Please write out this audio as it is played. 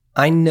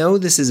I know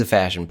this is a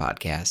fashion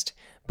podcast,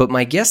 but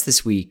my guest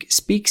this week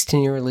speaks to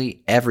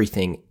nearly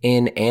everything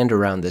in and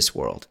around this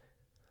world.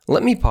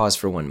 Let me pause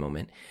for one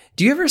moment.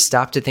 Do you ever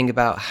stop to think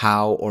about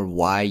how or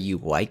why you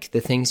like the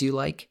things you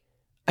like?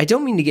 I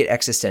don't mean to get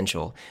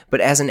existential,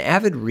 but as an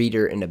avid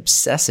reader and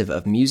obsessive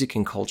of music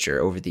and culture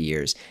over the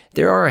years,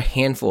 there are a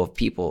handful of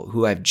people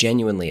who I've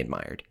genuinely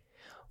admired.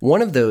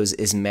 One of those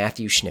is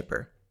Matthew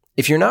Schnipper.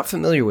 If you're not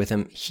familiar with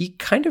him, he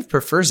kind of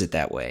prefers it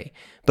that way.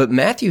 But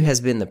Matthew has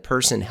been the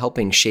person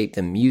helping shape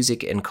the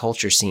music and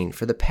culture scene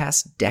for the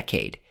past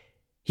decade.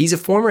 He's a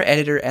former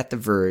editor at The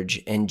Verge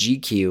and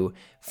GQ,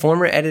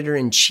 former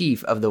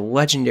editor-in-chief of the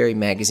legendary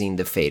magazine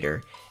The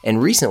Fader,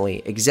 and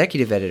recently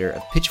executive editor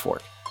of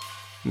Pitchfork.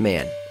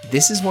 Man,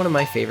 this is one of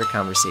my favorite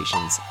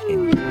conversations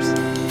in years.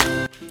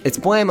 It's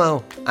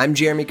Blammo. I'm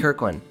Jeremy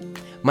Kirkland.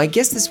 My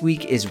guest this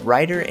week is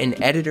writer and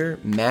editor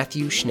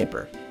Matthew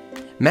Schnipper.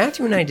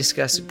 Matthew and I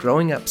discuss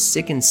growing up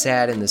sick and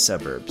sad in the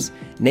suburbs,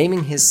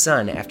 naming his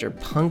son after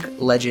punk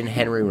legend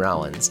Henry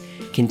Rollins,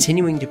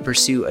 continuing to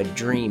pursue a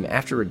dream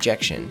after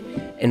rejection,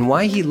 and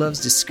why he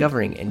loves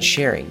discovering and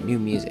sharing new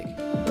music.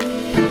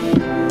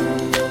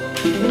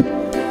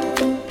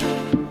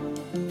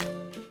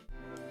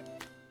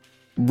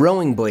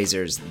 Rowing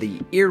Blazers,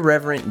 the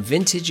irreverent,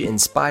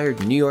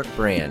 vintage-inspired New York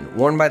brand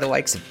worn by the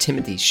likes of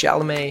Timothée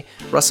Chalamet,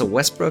 Russell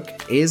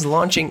Westbrook, is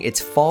launching its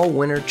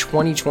Fall-Winter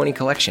 2020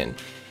 collection,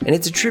 and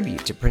it's a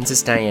tribute to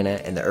Princess Diana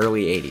in the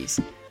early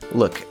 80s.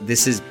 Look,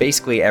 this is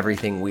basically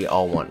everything we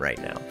all want right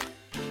now.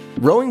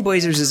 Rowing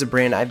Blazers is a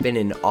brand I've been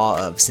in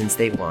awe of since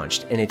they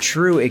launched, and a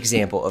true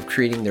example of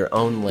creating their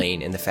own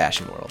lane in the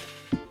fashion world.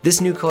 This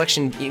new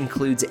collection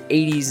includes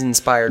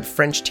 80s-inspired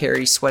French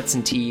terry sweats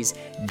and tees,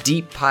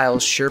 deep pile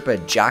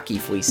Sherpa jockey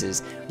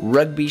fleeces,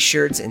 rugby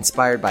shirts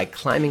inspired by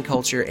climbing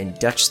culture and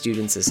Dutch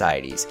student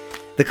societies.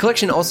 The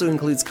collection also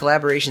includes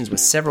collaborations with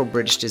several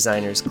British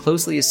designers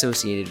closely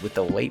associated with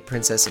the late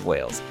Princess of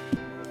Wales.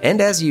 And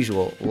as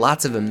usual,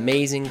 lots of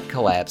amazing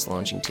collabs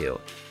launching too.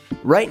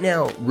 Right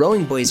now,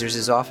 Rowing Blazers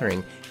is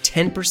offering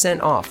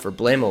 10% off for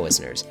Blammo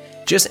listeners.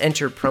 Just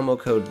enter promo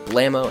code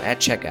BLAMMO at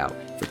checkout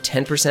for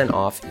 10%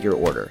 off your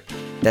order.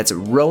 That's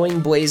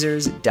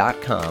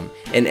rowingblazers.com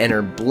and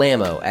enter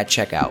BLAMMO at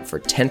checkout for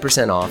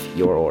 10% off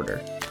your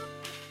order.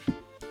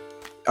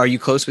 Are you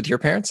close with your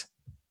parents?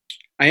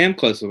 I am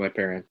close with my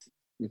parents.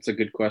 It's a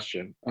good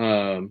question.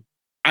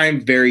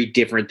 I'm very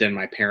different than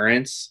my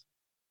parents.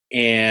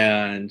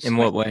 And in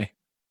what way?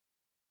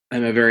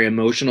 I'm a very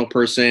emotional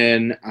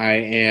person.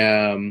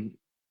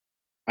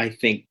 I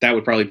think that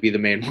would probably be the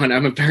main one.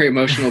 I'm a very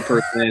emotional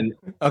person.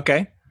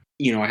 Okay.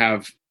 You know, I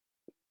have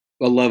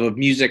a love of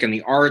music and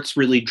the arts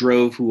really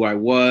drove who I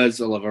was,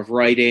 a love of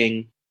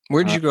writing.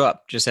 Where did you grow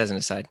up, just as an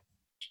aside?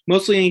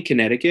 Mostly in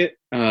Connecticut.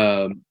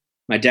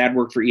 My dad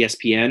worked for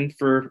ESPN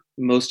for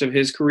most of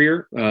his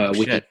career,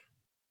 which is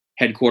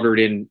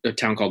headquartered in a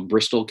town called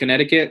Bristol,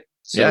 Connecticut.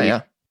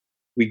 So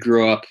we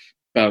grew up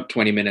about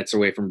 20 minutes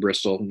away from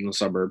Bristol in the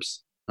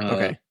suburbs.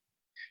 Okay.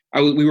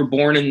 We were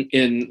born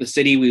in the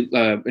city,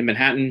 in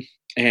Manhattan,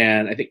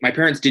 and I think my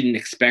parents didn't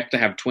expect to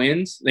have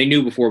twins. They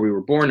knew before we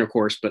were born, of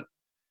course, but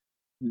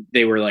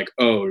they were like,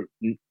 oh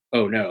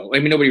no. I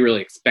mean, nobody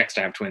really expects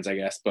to have twins, I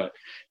guess, but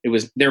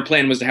their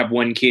plan was to have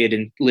one kid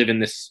and live in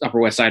this Upper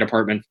West Side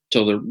apartment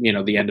till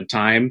the end of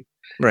time.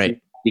 Right.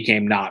 It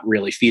became not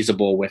really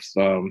feasible with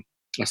a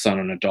son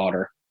and a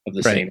daughter of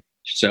the same age.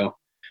 So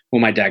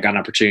when my dad got an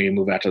opportunity to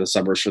move out to the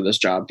suburbs for this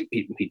job,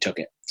 he took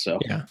it. So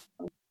yeah.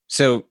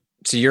 So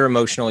you're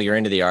emotional, you're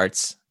into the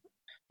arts.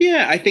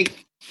 Yeah, I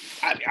think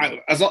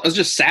I was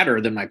just sadder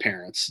than my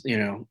parents,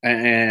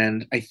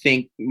 and I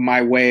think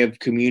my way of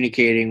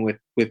communicating with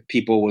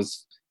people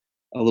was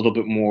a little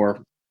bit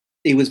more,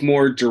 it was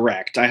more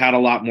direct. I had a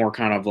lot more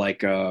kind of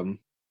like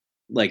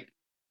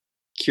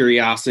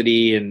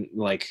curiosity and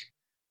like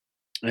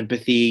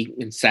empathy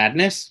and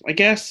sadness, I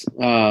guess.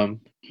 Where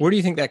do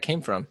you think that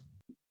came from?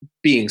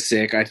 Being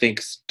sick, I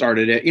think,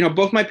 started it.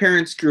 Both my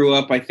parents grew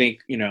up, I think,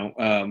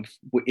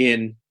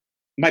 in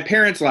my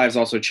parents' lives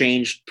also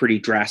changed pretty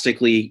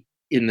drastically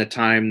in the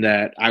time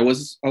that I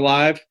was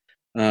alive.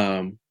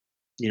 I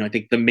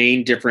think the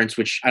main difference,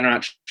 which I'm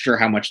not sure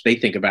how much they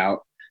think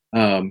about,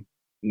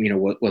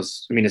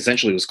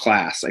 essentially was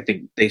class. I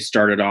think they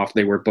started off,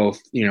 they were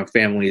both,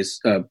 families,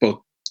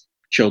 both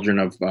children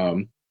of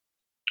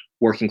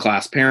working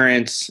class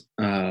parents,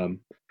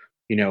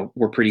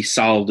 were pretty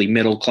solidly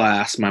middle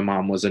class. My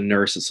mom was a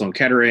nurse at Sloan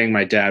Kettering.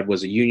 My dad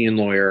was a union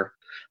lawyer.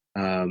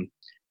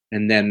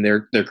 And then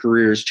their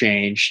careers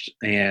changed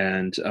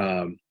and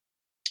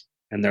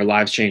their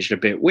lives changed a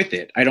bit with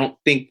it. I don't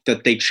think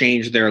that they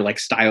changed their like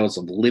styles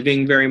of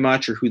living very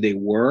much or who they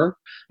were.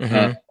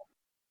 Mm-hmm.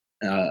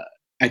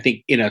 I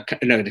think in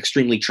an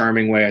extremely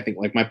charming way. I think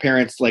like my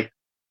parents, like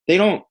they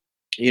don't,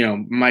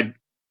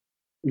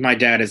 my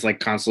dad is like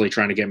constantly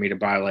trying to get me to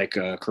buy like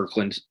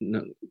Kirkland.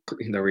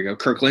 There we go.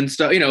 Kirkland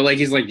stuff, like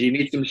he's like, do you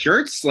need some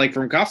shirts like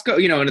from Costco?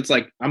 And it's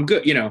like, I'm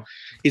good.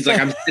 He's like,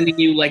 I'm sending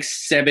you like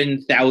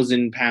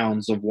 7,000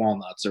 pounds of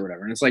walnuts or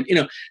whatever. And it's like,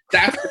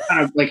 that's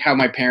kind of like how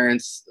my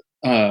parents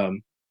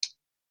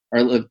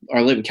I live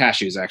in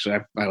cashews. Actually,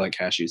 I like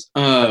cashews.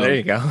 Oh, there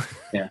you go.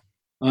 Yeah.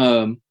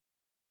 Um,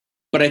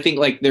 but I think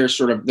like there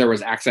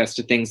was access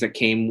to things that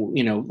came,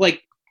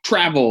 like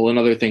travel and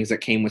other things that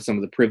came with some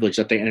of the privilege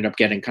that they ended up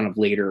getting kind of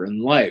later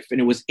in life. And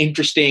it was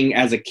interesting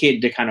as a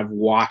kid to kind of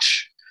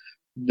watch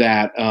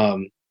that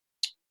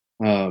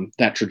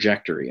that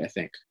trajectory, I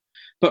think.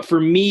 But for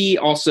me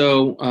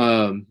also,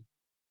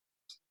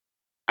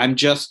 I'm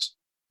just,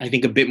 I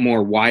think, a bit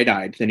more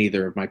wide-eyed than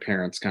either of my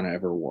parents kind of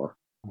ever were.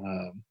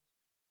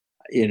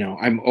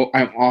 I'm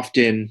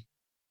often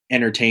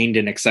entertained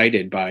and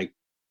excited by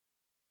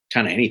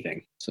kind of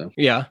anything. So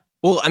Yeah.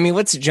 Well, I mean,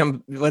 let's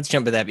jump at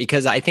that,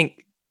 because I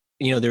think,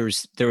 there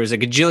was a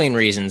gajillion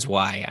reasons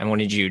why I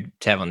wanted to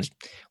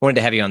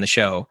have you on the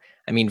show.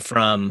 I mean,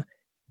 from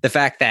the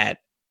fact that,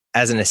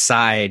 as an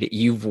aside,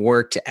 you've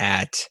worked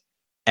at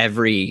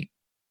every,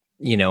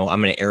 I'm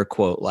going to air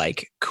quote,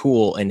 like,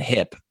 cool and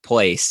hip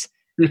place,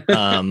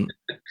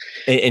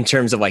 in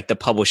terms of like the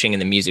publishing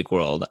and the music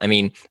world. I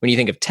mean, when you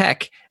think of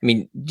tech, I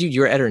mean, dude,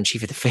 you were editor in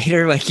chief at the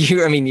Fader. Like, you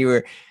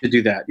were to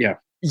do that. Yeah.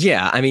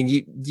 Yeah. I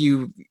mean,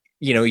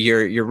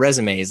 your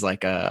resume is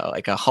like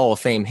a Hall of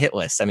Fame hit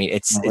list. I mean,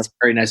 it's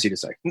very nice of you to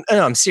say.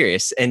 No, I'm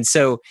serious. And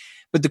so,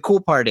 but the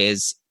cool part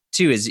is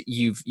too, is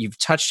you've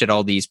touched at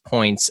all these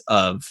points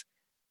of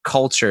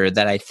culture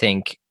that I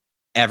think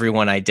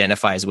everyone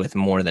identifies with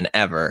more than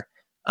ever,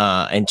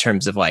 in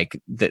terms of like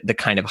the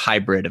kind of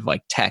hybrid of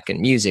like tech and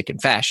music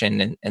and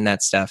fashion and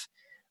that stuff.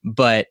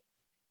 But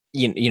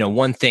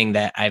one thing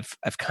that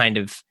I've kind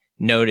of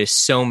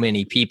noticed so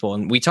many people,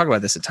 and we talk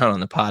about this a ton on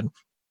the pod,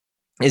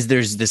 is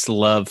there's this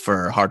love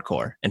for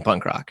hardcore and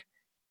punk rock.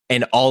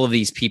 And all of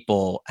these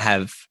people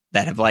have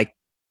like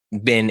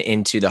been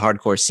into the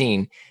hardcore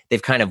scene.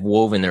 They've kind of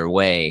woven their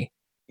way,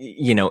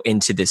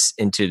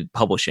 into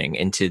publishing,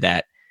 into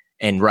that,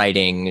 and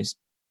writing.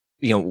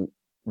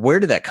 Where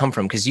did that come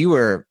from? Because you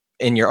were,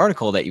 in your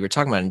article that you were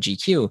talking about in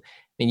GQ,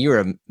 and you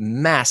were a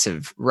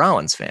massive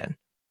Rollins fan.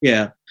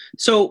 Yeah.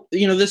 So,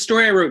 the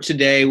story I wrote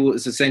today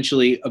was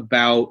essentially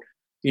about,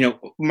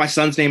 my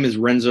son's name is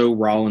Renzo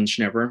Rollins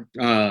Schnever.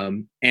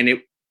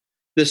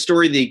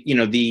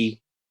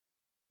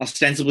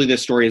 Ostensibly the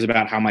story is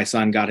about how my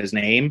son got his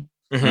name,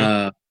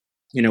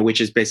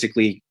 which is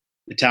basically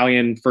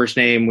Italian first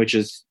name, which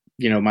is,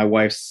 my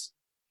wife's,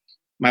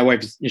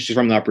 she's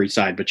from the Upper East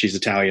Side, but she's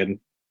Italian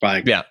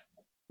by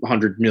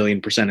 100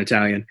 million%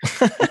 Italian.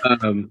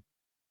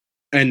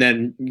 And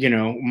then,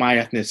 my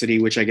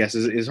ethnicity, which I guess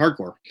is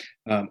hardcore.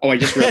 I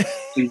just realized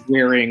he's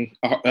wearing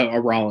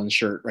a Rollins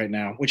shirt right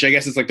now, which I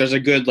guess is like, there's a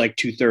good like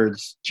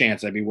 2/3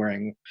 chance I'd be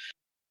wearing.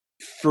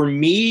 For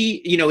me,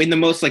 in the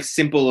most like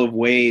simple of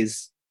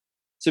ways.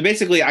 So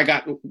basically I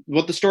got,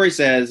 what the story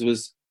says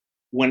was,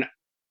 when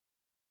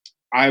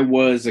I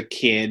was a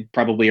kid,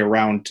 probably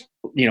around,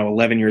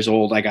 11 years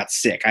old, I got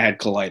sick. I had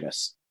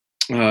colitis.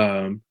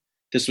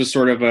 This was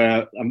sort of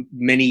a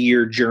many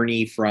year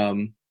journey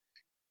from,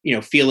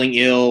 feeling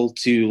ill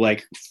to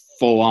like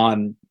full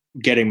on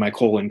getting my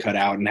colon cut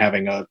out and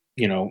having a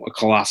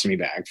colostomy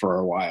bag for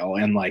a while,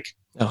 and like,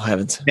 oh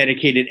heavens,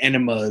 medicated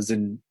enemas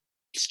and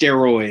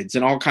steroids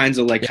and all kinds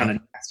of like kind of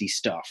nasty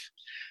stuff.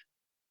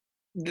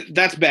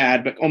 That's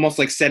bad, but almost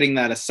like setting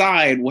that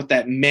aside, what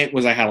that meant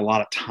was I had a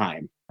lot of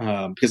time,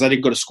 because I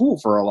didn't go to school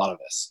for a lot of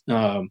this.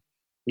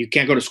 You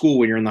can't go to school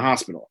when you're in the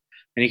hospital,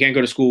 and you can't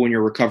go to school when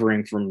you're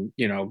recovering from,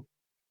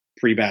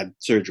 pretty bad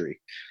surgery.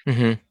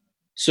 Mm-hmm.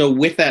 So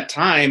with that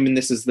time, and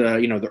this is the,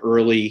 the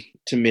early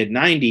to mid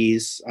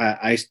 90s,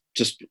 I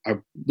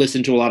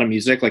listened to a lot of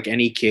music like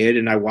any kid,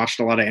 and I watched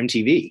a lot of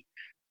MTV.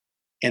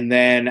 And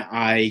then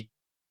I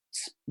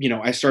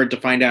started to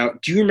find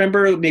out, do you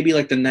remember maybe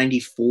like the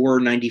 94,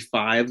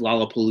 95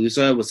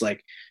 Lollapalooza was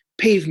like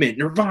Pavement,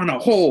 Nirvana,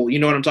 Hole, you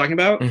know what I'm talking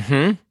about?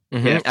 Mm-hmm.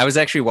 Mm-hmm. Yeah. I was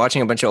actually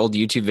watching a bunch of old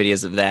YouTube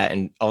videos of that,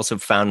 and also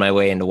found my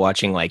way into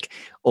watching like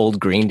old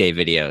Green Day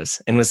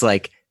videos, and was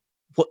like,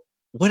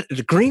 what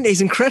the Green Day's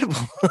incredible.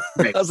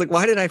 Right. I was like,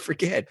 why did I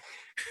forget?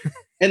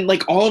 And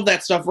like all of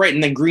that stuff, right?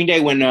 And then Green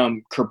Day, when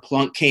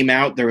Kerplunk came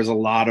out, there was a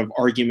lot of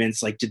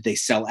arguments like, did they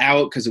sell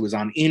out because it was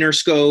on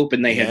Interscope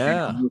and they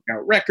had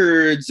Lookout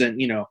Records, and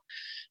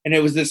and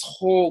it was this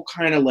whole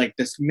kind of like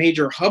this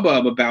major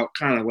hubbub about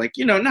kind of like,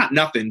 not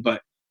nothing,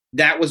 but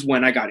that was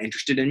when I got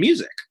interested in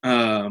music.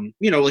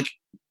 Like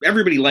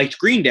everybody liked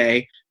Green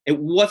Day. It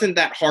wasn't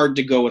that hard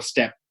to go a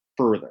step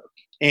further.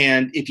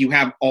 And if you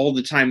have all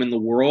the time in the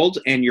world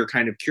and you're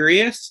kind of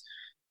curious,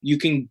 you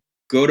can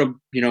go to,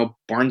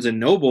 Barnes and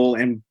Noble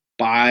and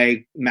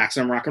buy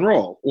Maximum Rock and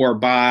Roll, or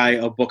buy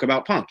a book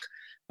about punk.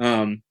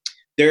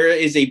 There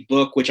is a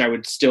book which I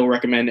would still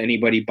recommend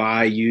anybody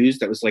buy used,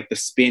 that was like the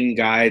Spin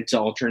Guide to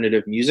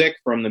Alternative Music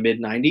from the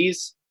mid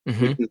 90s,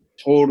 which is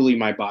totally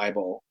my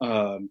Bible.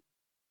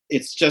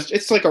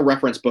 It's like a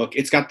reference book.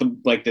 It's got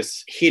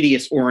this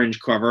hideous orange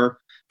cover.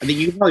 I think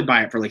you can probably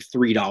buy it for like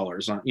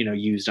 $3 on,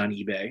 used on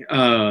eBay.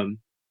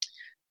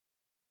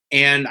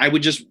 And I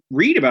would just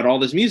read about all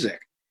this music.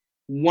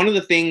 One of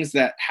the things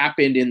that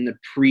happened in the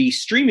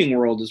pre-streaming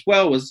world as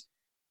well was,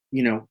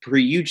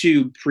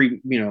 pre-YouTube,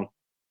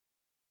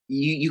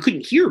 you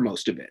couldn't hear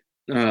most of it.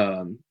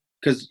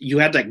 because you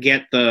had to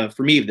get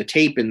for me, the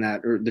tape in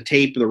that, or the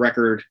tape, the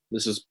record.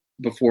 This is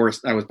before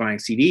I was buying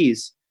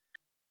CDs.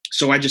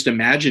 So I just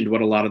imagined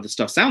what a lot of the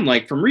stuff sound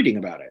like from reading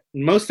about it.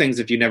 And most things,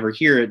 if you never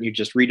hear it and you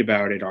just read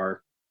about it,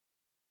 are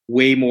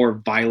way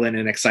more violent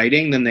and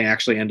exciting than they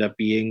actually end up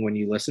being when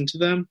you listen to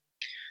them.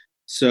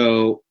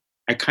 So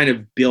I kind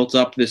of built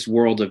up this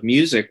world of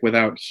music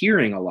without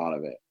hearing a lot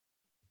of it.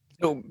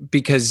 So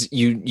because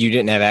you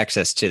didn't have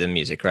access to the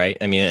music, right?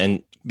 I mean,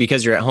 and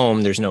because you're at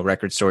home, there's no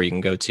record store you can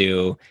go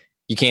to.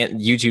 You can't,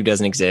 YouTube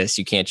doesn't exist.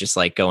 You can't just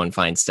like go and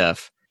find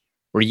stuff.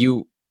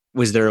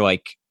 Was there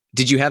like,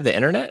 did you have the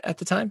internet at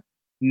the time?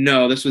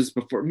 No, this was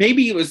before.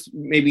 Maybe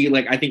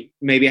like, I think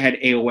maybe I had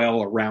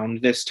AOL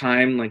around this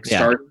time, like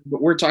start,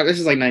 but we're talking, this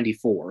is like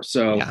 94.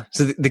 So yeah.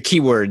 So the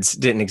keywords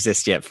didn't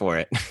exist yet for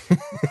it. This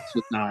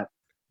was not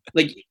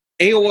like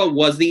AOL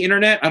was the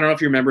internet. I don't know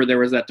if you remember, there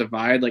was that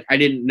divide. Like I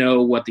didn't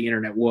know what the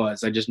internet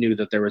was. I just knew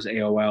that there was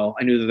AOL.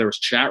 I knew that there was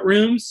chat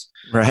rooms.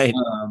 Right.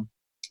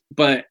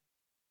 But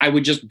I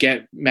would just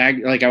get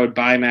I would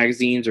buy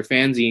magazines or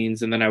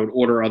fanzines, and then I would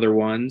order other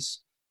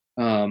ones.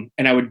 And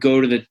I would go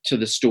to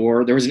the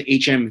store. There was an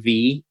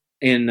HMV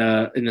in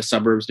the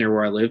suburbs near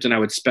where I lived, and I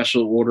would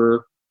special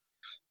order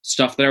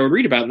stuff that I would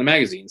read about in the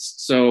magazines.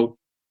 So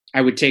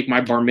I would take my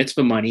bar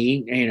mitzvah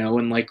money,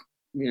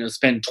 and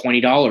spend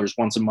 $20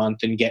 once a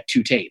month and get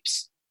 2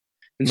 tapes.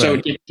 And so I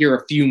would hear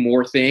a few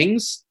more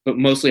things, but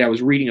mostly I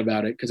was reading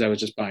about it because I was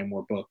just buying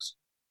more books.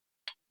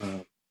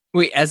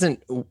 Wait,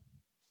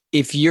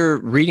 if you're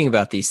reading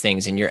about these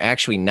things and you're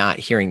actually not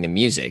hearing the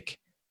music,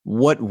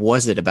 what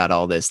was it about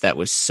all this that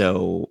was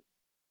so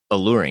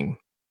alluring?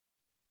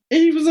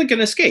 It was like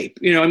an escape.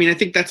 I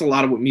think that's a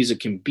lot of what music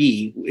can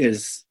be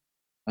is,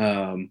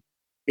 I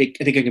think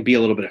it can be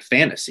a little bit of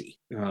fantasy,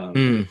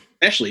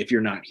 especially if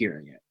you're not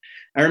hearing it.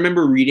 I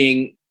remember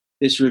reading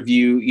this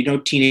review,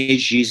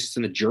 Teenage Jesus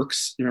and the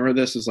Jerks. You remember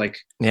this? It was like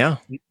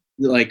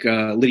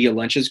Lydia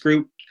Lunch's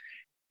group.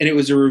 And it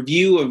was a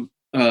review of,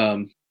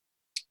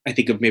 I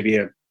think of maybe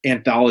an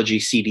anthology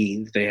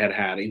CD that they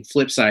had in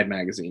Flipside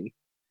magazine.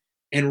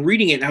 And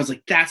reading it, and I was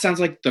like, that sounds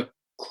like the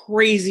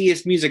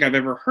craziest music I've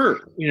ever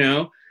heard,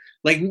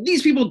 Like,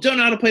 these people don't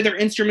know how to play their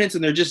instruments,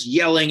 and they're just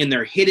yelling, and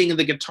they're hitting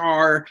the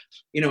guitar,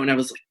 and I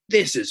was like,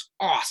 this is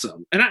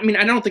awesome. And I mean,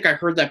 I don't think I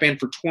heard that band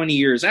for 20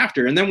 years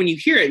after. And then when you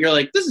hear it, you're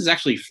like, this is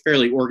actually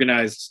fairly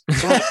organized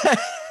song.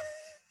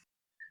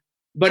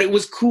 But it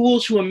was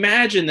cool to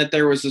imagine that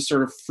there was a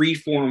sort of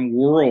freeform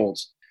world,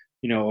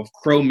 of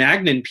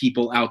Cro-Magnon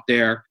people out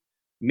there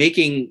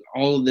making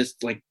all of this,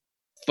 like,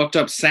 fucked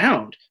up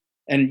sound.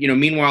 And,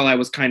 meanwhile, I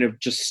was kind of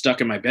just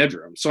stuck in my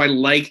bedroom. So I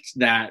liked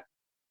that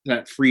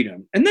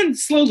freedom. And then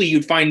slowly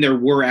you'd find there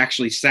were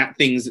actually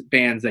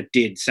bands that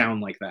did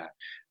sound like that.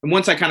 And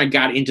once I kind of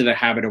got into the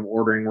habit of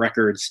ordering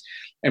records,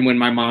 and when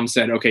my mom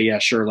said, okay, yeah,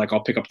 sure, like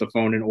I'll pick up the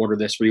phone and order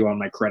this for you on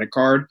my credit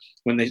card,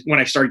 when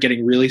I started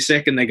getting really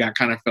sick and they got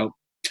kind of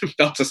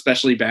felt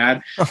especially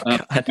bad,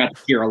 I got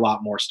to hear a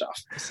lot more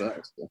stuff. So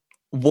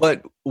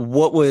what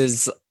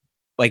was,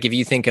 like, if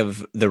you think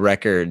of the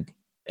record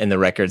and the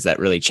records that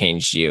really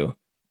changed you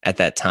at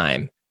that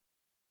time,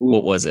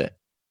 what was it?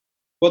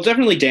 Well,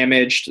 definitely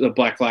Damaged, the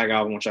Black Flag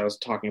album, which I was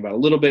talking about a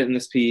little bit in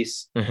this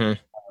piece. Mm-hmm.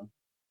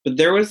 But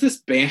there was this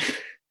band.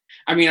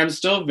 I mean, I'm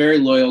still very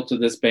loyal to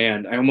this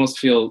band. I almost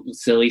feel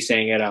silly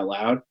saying it out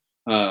loud.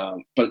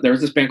 But there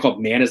was this band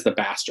called Man is the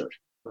Bastard.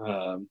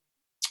 Do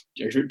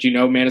you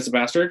know Man is the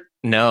Bastard?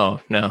 No.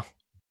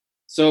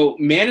 So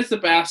Man is the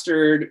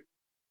Bastard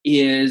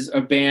is a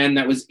band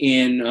that was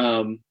in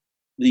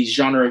the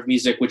genre of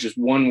music, which is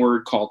one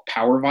word, called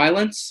power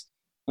violence.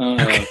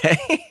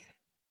 Okay.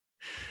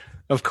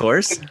 Of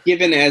course.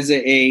 Given as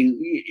a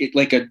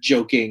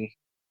joking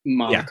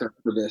moniker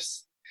for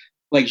this,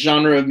 like,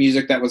 genre of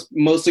music that was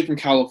mostly from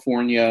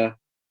California,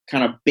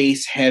 kind of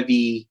bass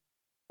heavy,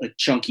 like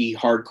chunky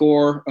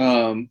hardcore,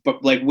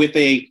 but like with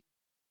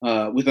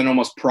an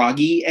almost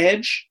proggy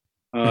edge,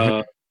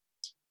 kind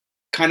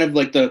of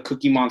like the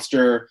Cookie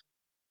Monster,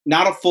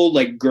 not a full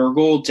like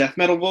gurgle death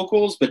metal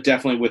vocals, but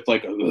definitely with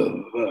like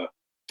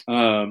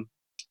and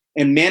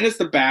Man is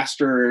the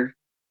Bastard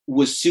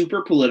was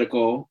super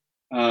political.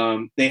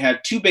 They had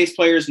 2 bass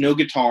players, no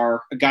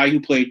guitar, a guy who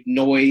played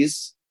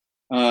noise,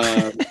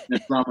 a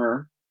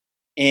drummer,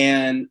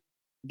 and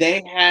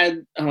they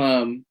had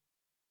an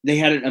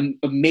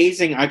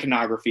amazing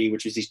iconography,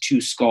 which was these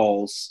 2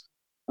 skulls,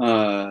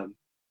 and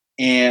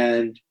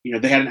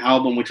they had an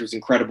album which was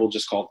incredible,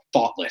 just called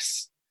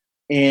Thoughtless,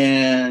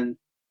 and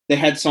they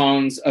had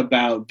songs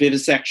about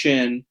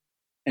vivisection,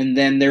 and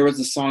then there was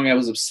a song I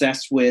was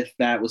obsessed with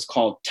that was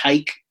called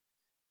Tyke,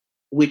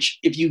 which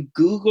if you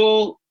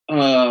Google,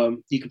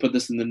 you can put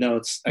this in the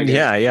notes, I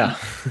guess. Yeah.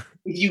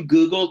 If you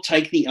Google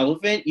Tyke the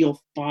elephant,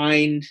 you'll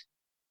find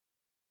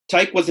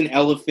Tyke was an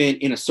elephant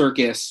in a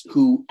circus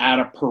who at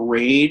a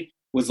parade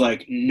was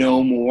like,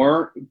 no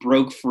more,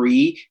 broke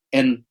free,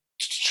 and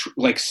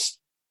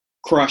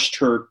crushed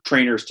her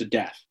trainers to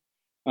death.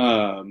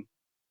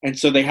 And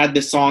so they had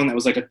this song that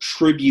was like a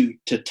tribute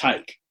to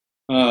Tyke.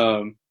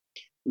 It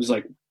was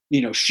like,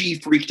 she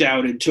freaked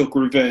out and took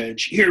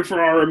revenge. Here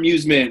for our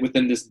amusement.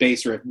 Within this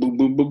bass riff, boom,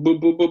 boom, boom, boom,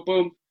 boom, boom,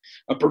 boom.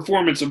 A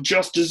performance of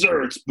just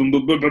desserts, boom,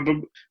 boom, boom, boom,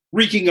 boom.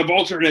 Reeking of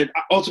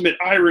ultimate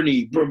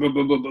irony, boom, boom,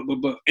 boom, boom, boom,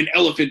 boom, boom. An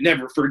elephant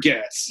never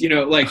forgets.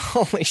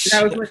 Holy shit.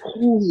 I was like,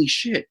 holy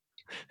shit.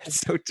 It's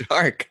so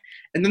dark.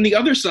 And then the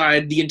other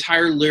side, the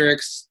entire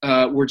lyrics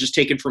were just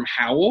taken from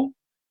Howl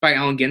by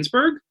Allen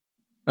Ginsberg.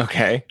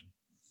 Okay.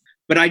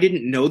 But I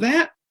didn't know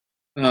that.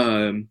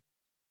 And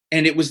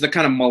it was the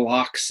kind of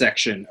Malak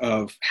section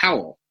of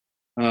Howl.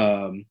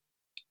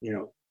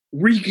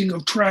 Reeking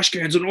of trash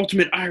cans and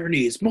ultimate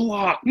ironies.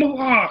 Malak,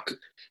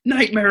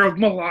 nightmare of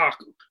Malak,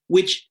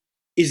 which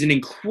is an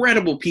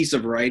incredible piece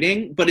of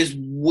writing, but is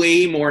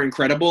way more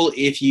incredible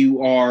if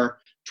you are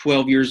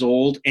 12 years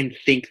old and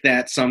think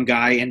that some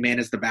guy in Man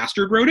is the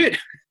Bastard wrote it.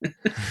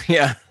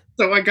 Yeah.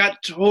 So I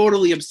got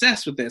totally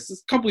obsessed with this. A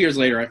couple years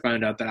later, I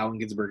found out that Allen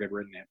Ginsberg had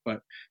written it,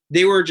 but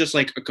they were just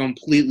like a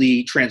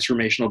completely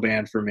transformational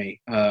band for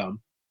me. I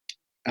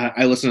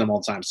listen to them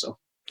all the time. So,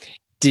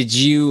 did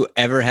you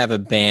ever have a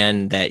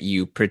band that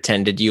you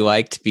pretended you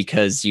liked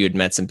because you had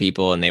met some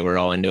people and they were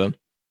all into them?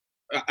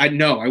 I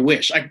know. I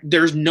wish.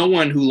 There's no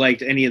one who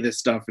liked any of this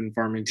stuff in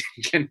Farmington,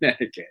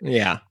 Connecticut.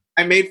 Yeah.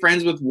 I made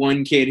friends with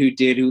one kid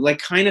who like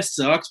kind of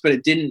sucks, but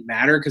it didn't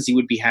matter because he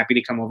would be happy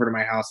to come over to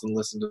my house and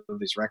listen to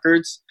these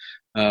records.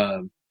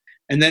 And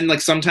then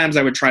like sometimes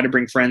I would try to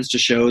bring friends to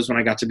shows when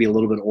I got to be a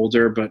little bit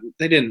older, but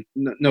they didn't.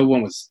 No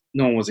one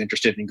was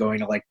interested in going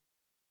to like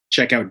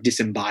check out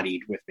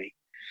Disembodied with me.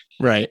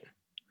 Right.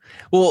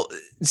 Well,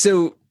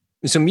 so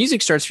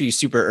music starts for you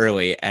super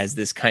early as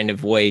this kind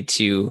of way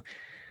to,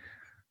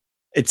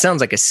 it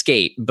sounds like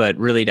escape, but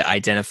really to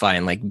identify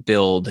and like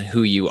build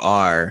who you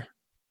are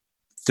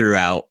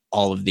throughout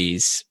all of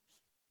these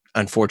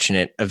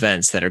unfortunate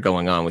events that are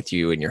going on with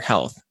you and your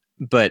health.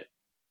 But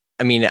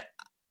I mean,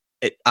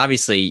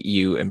 obviously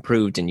you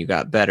improved and you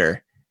got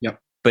better. Yep.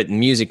 But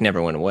music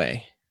never went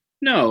away.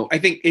 No, I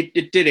think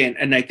it didn't.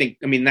 And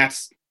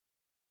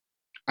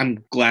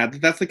I'm glad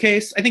that that's the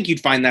case. I think you'd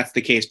find that's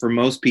the case for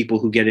most people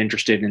who get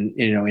interested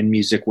in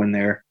music when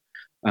they're,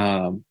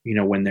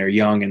 when they're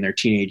young in their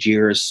teenage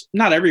years.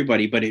 Not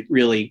everybody, but it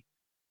really,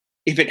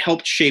 if it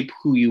helped shape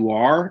who you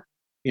are,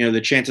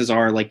 the chances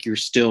are like you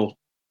still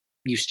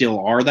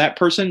are that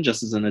person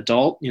just as an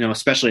adult,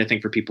 especially I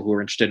think for people who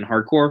are interested in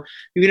hardcore,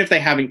 even if they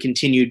haven't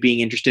continued being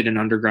interested in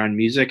underground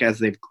music as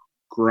they've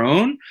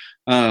grown.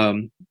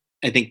 I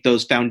think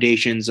those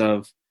foundations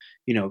of,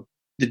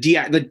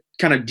 the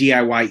kind of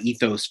DIY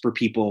ethos for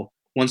people,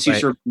 once you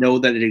sort of know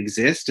that it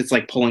exists, it's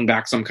like pulling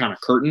back some kind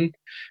of curtain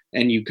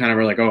and you kind of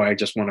are like, oh, I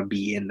just want to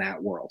be in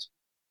that world.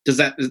 Does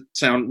that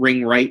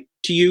ring right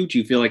to you? Do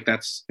you feel like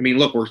that's,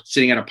 look, we're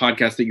sitting at a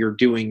podcast that you're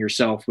doing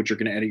yourself, which you're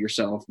going to edit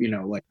yourself,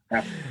 like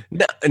that.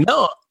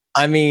 No,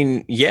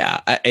 yeah,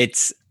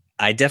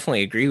 I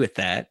definitely agree with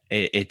that.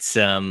 It's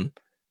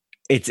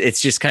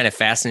just kind of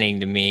fascinating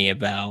to me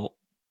about,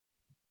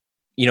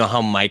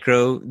 how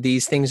micro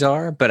these things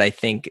are. But I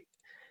think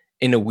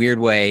in a weird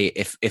way,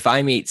 if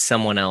I meet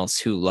someone else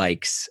who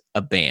likes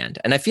a band,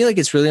 and I feel like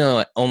it's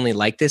really only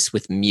like this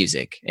with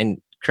music,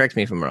 and correct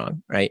me if I'm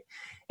wrong, right?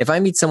 If I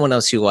meet someone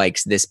else who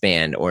likes this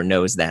band or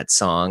knows that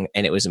song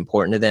and it was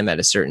important to them at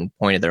a certain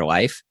point of their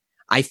life,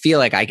 I feel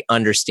like I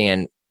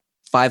understand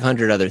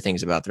 500 other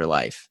things about their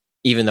life,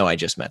 even though I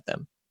just met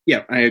them.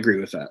 Yeah, I agree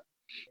with that.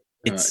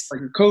 It's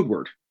like a code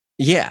word.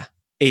 Yeah,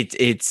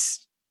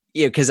 it's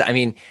because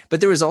but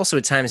there was also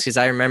times, because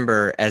I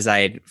remember as I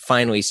had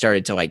finally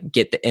started to like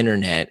get the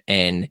internet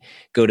and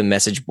go to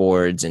message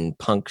boards and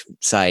punk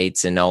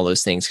sites and all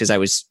those things,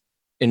 because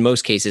in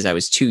most cases I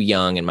was too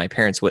young and my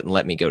parents wouldn't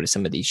let me go to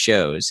some of these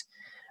shows.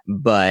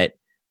 But,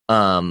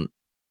 I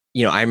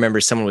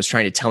remember someone was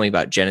trying to tell me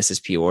about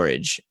Genesis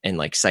P-Orridge and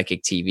like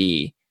Psychic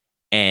TV.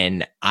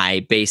 And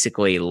I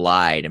basically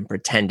lied and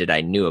pretended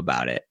I knew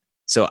about it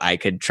so I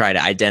could try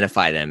to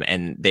identify them.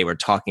 And they were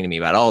talking to me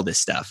about all this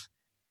stuff.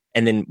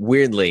 And then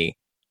weirdly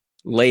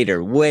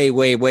later, way,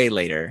 way, way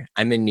later,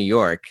 I'm in New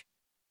York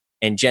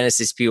and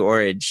Genesis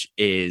P-Orridge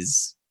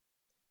is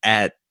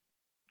at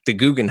the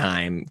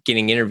Guggenheim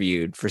getting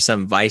interviewed for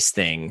some Vice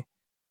thing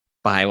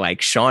by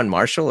like Sean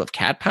Marshall of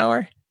Cat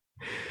Power.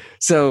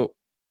 So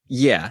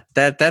yeah,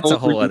 that's a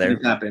whole other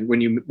happened when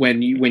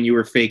you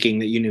were faking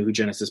that you knew who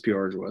Genesis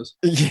P-Orridge was.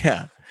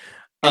 Yeah.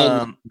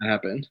 That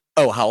happened.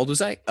 Oh, how old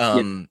was I?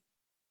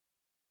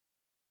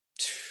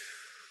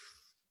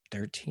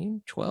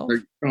 13, 12.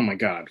 Oh my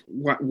God.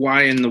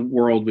 Why in the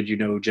world would you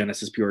know who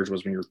Genesis P-Orridge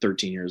was when you were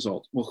 13 years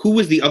old? Well, who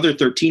was the other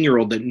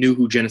 13-year-old that knew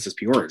who Genesis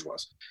P-Orridge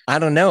was? I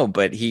don't know,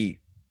 but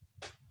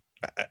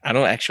I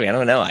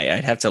don't know.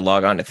 I'd have to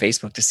log on to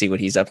Facebook to see what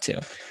he's up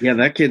to. Yeah,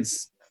 that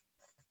kid's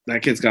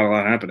got a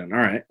lot happening. All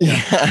right.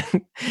 Yeah.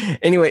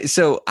 Anyway,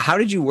 so how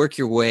did you work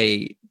your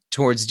way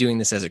towards doing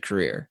this as a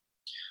career?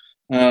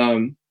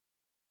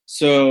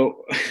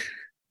 So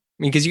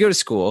because you go to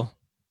school.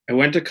 I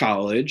went to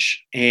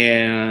college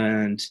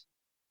and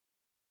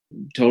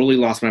totally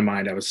lost my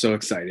mind. I was so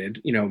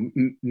excited,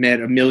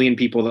 met a million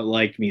people that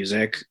liked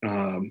music,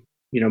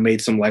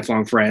 made some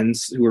lifelong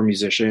friends who were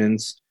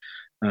musicians.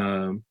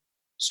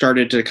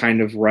 Started to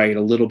kind of write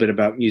a little bit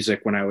about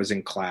music when I was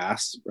in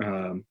class.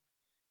 And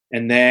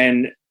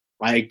then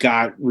I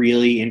got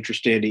really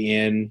interested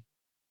in,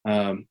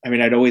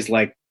 I'd always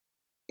liked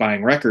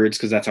buying records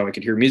because that's how I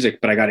could hear music,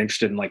 but I got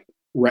interested in like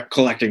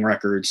collecting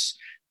records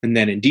and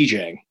then in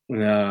DJing.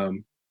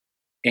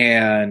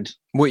 And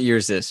what year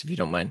is this, if you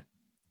don't mind?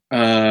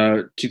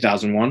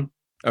 2001.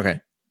 Okay.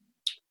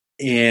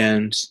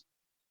 And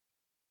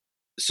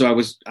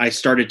so I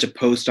started to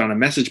post on a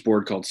message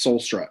board called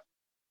Soulstrut.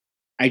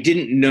 I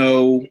didn't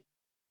know,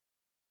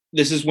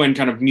 this is when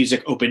kind of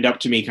music opened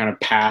up to me, kind of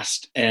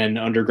past an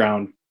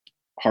underground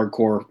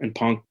hardcore and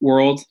punk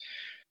world.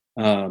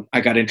 I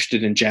got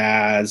interested in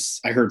jazz.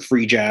 I heard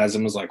free jazz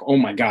and was like, oh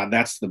my God,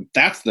 that's the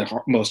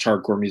most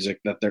hardcore music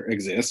that there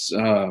exists.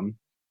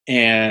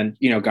 And,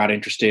 got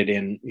interested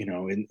in,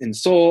 in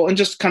soul and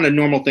just kind of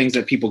normal things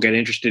that people get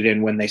interested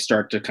in when they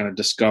start to kind of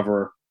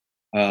discover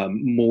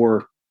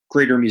more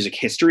greater music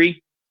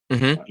history,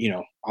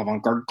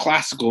 avant-garde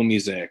classical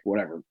music,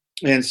 whatever.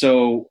 And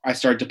so I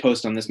started to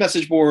post on this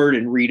message board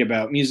and read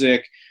about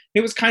music.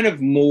 It was kind of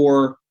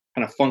more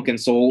kind of funk and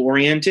soul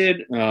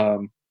oriented.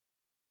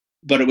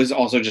 But it was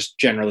also just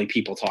generally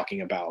people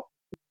talking about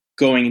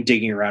going and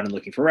digging around and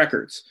looking for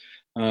records.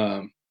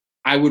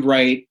 I would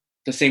write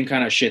the same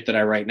kind of shit that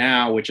I write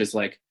now, which is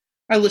like,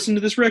 I listened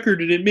to this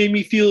record and it made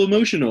me feel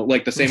emotional,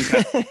 like the same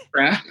kind of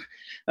crap.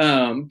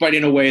 But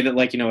in a way that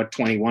like, a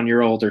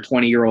 21-year-old or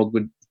 20-year-old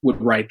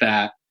would write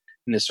that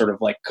in this sort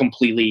of like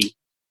completely,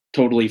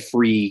 totally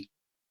free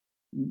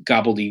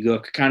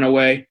gobbledygook kind of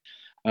way.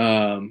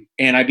 And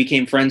I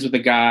became friends with a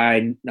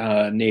guy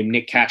named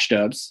Nick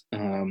Catchdubs,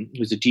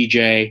 who's a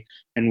DJ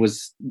and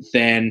was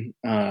then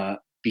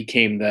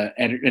became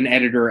an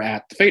editor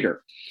at the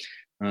Fader.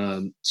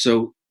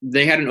 So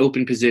they had an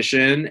open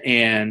position,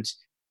 and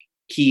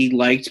he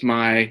liked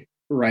my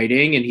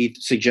writing, and he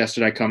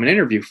suggested I come and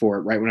interview for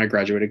it right when I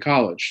graduated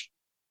college.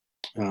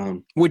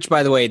 Which,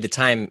 by the way, at the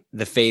time,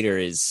 the Fader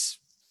is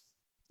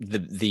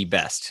the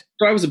best.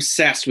 So I was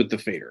obsessed with the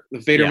Fader.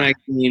 The Fader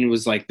magazine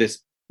was like this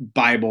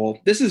Bible.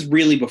 This is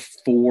really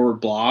before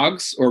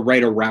blogs, or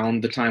right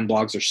around the time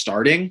blogs are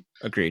starting.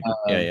 Agreed.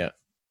 Yeah.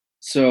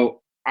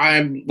 So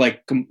I'm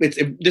like,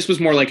 this was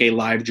more like a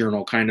live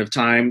journal kind of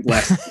time,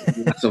 less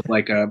of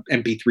like a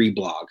MP3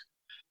 blog.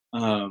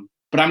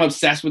 But I'm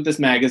obsessed with this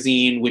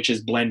magazine, which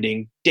is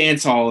blending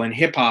dancehall and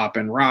hip hop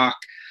and rock,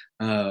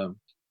 and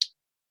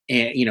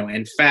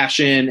and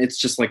fashion. It's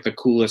just like the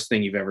coolest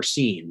thing you've ever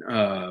seen.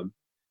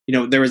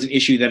 There was an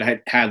issue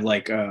that had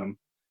like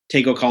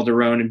Tego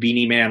Calderon and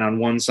Beanie Man on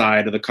one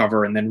side of the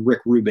cover, and then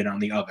Rick Rubin on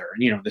the other.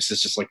 And this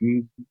is just like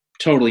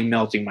totally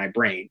melting my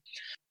brain.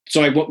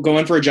 So I go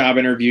in for a job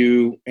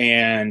interview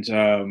and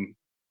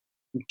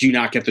do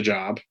not get the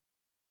job,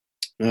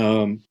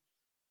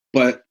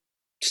 but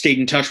stayed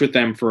in touch with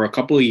them for a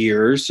couple of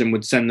years and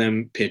would send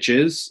them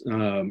pitches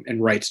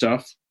and write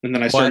stuff. And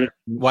then I started.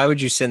 Why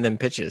would you send them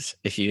pitches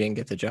if you didn't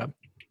get the job?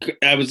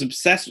 I was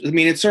obsessed. I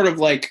mean, it's sort of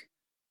like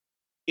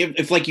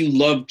if like you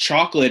love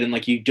chocolate and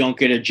like you don't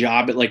get a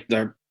job at like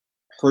the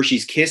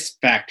Hershey's Kiss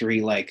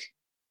factory, like,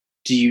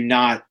 do you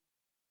not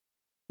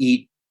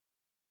eat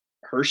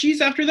Hershey's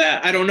after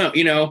that? I don't know.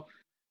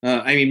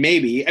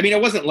 Maybe. I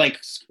wasn't like,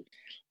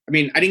 I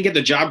didn't get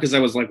the job because I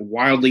was like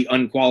wildly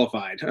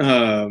unqualified.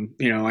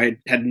 I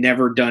had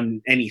never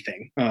done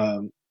anything.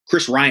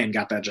 Chris Ryan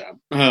got that job.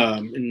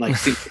 And like,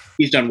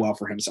 he's done well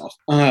for himself.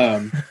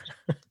 Like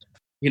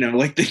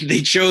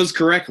they chose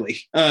correctly.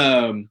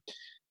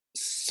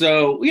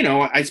 So,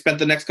 I spent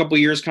the next couple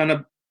of years kind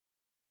of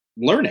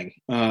learning.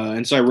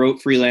 And so I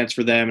wrote freelance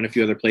for them and a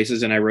few other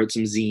places, and I wrote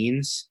some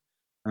zines.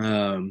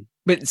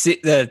 But see,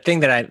 the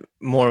thing that I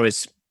more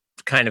was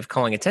kind of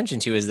calling attention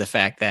to is the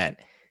fact that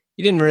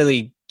you didn't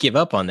really give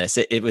up on this.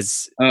 It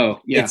was,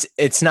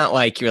 it's not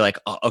like you're like,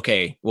 oh,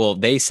 okay, well,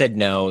 they said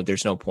no,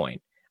 there's no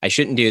point. I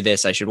shouldn't do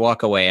this. I should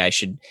walk away. I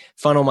should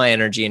funnel my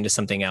energy into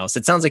something else.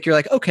 It sounds like you're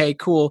like, okay,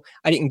 cool.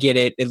 I didn't get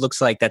it. It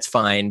looks like that's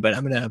fine, but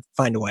I'm going to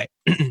find a way.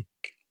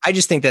 I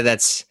just think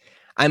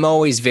I'm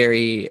always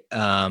very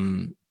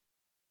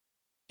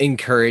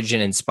encouraged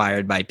and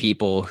inspired by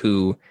people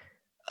who,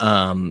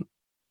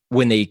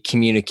 when they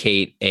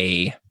communicate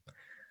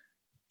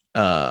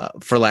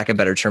for lack of a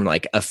better term,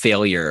 like a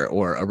failure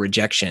or a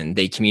rejection,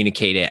 they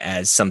communicate it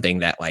as something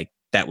that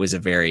that was a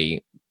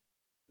very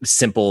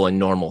simple and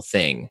normal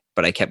thing,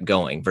 but I kept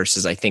going,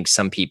 versus I think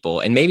some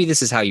people, and maybe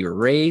this is how you were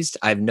raised,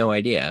 I have no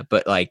idea,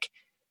 but like,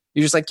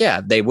 you're just like,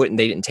 yeah, they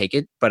didn't take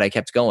it, but I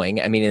kept going.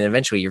 And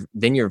eventually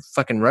you're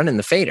fucking running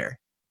the Fader.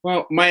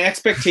 Well, my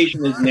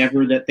expectation is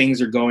never that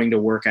things are going to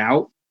work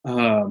out.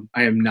 I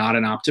am not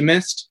an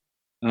optimist.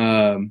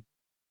 And,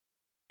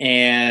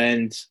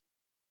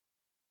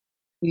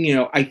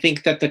 I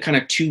think that the kind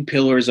of two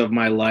pillars of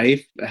my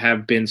life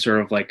have been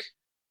sort of like,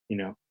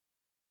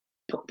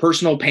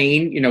 personal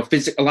pain,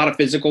 a lot of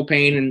physical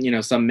pain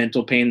and, some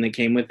mental pain that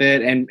came with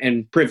it,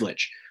 and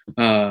privilege.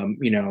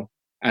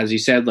 As you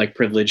said, like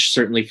privilege,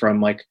 certainly from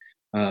like,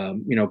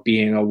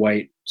 being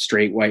a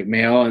straight white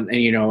male and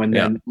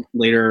then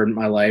later in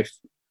my life,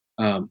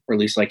 or at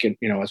least like, I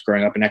was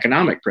growing up in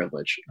economic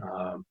privilege.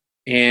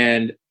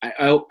 And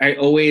I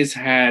always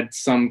had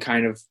some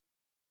kind of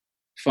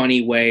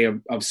funny way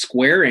of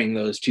squaring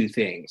those two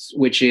things,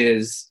 which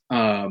is,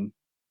 I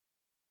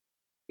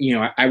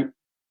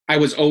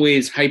was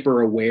always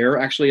hyper aware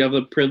actually of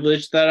the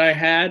privilege that I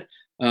had.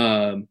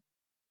 And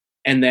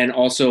then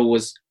also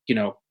was,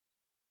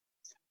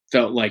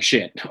 felt like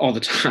shit all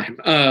the time.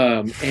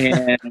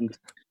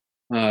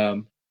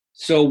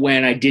 So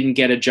when I didn't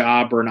get a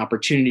job or an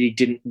opportunity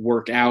didn't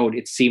work out,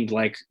 it seemed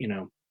like,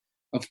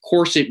 of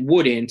course it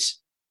wouldn't.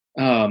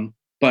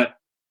 But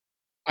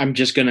I'm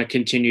just going to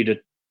continue to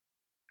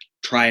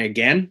try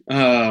again.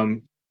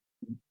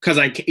 Because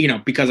I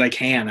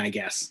can, I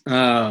guess.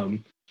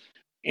 And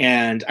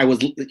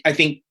I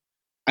think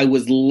I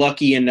was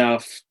lucky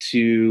enough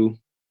to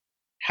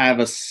have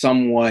a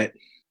somewhat,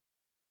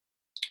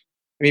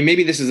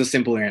 maybe this is a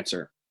simple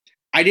answer.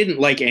 I didn't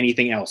like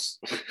anything else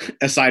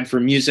aside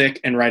from music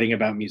and writing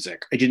about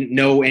music. I didn't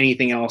know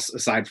anything else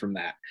aside from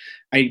that.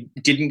 I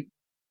didn't,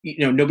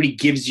 nobody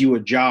gives you a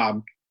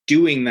job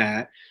doing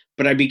that,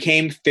 but I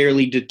became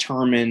fairly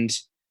determined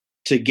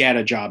to get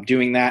a job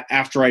doing that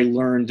after I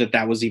learned that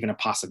that was even a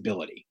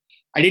possibility.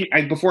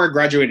 Before I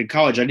graduated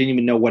college, I didn't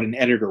even know what an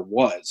editor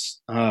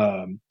was.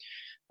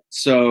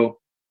 So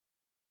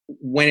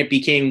when it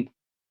became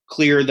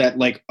clear that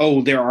like,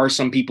 oh, there are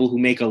some people who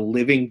make a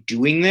living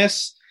doing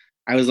this,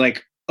 I was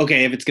like,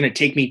 okay, if it's going to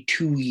take me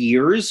 2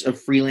 years of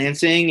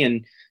freelancing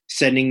and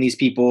sending these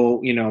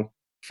people,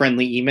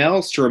 friendly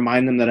emails to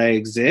remind them that I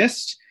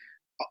exist,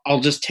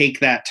 I'll just take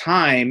that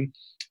time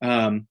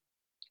and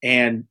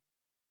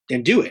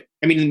do it.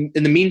 In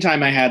the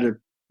meantime, I had a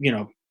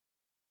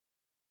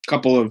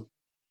couple of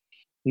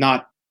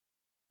not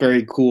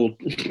very cool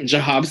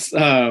jobs,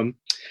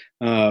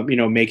 making,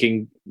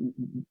 a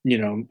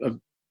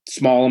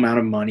small amount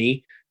of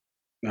money,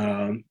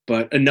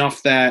 but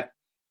enough that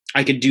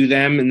I could do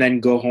them and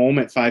then go home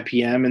at 5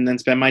 p.m. and then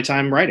spend my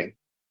time writing.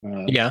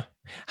 Yeah.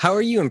 How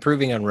are you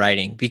improving on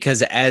writing?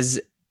 Because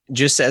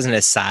just as an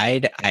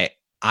aside,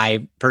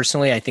 I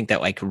personally, I think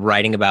that like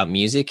writing about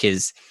music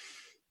is,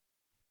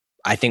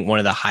 I think, one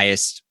of the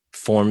highest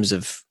forms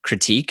of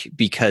critique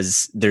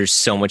because there's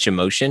so much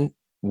emotion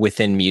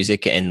within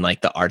music and like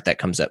the art that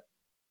comes up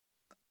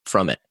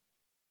from it.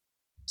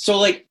 So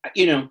like,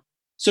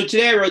 so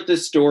today I wrote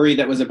this story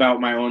that was about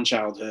my own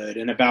childhood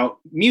and about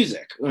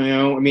music.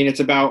 It's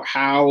about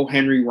how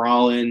Henry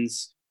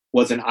Rollins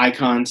was an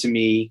icon to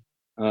me,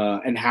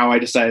 and how I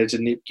decided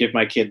to give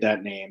my kid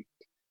that name.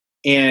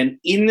 And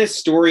in this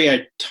story,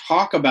 I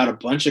talk about a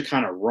bunch of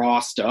kind of raw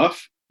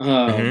stuff.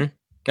 Oh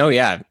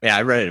yeah. Yeah.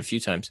 I read it a few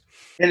times.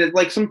 And it's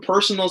like some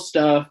personal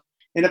stuff.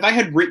 And if I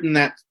had written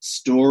that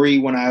story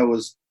when I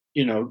was,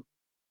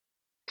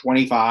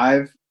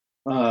 25,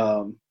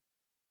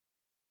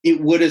 it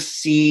would have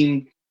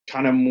seemed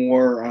kind of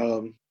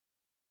more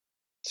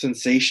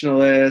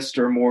sensationalist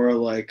or more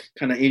like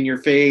kind of in your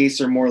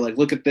face or more like,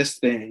 look at this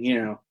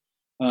thing,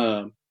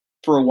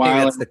 for a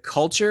while. That's the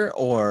culture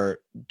or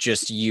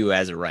just you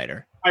as a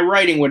writer? My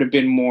writing would have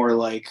been more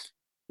like,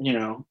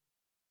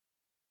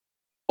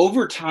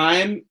 over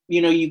time,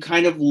 you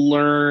kind of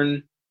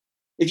learn.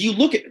 If you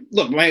look,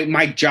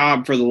 my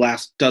job for the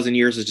last dozen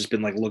years has just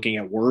been like looking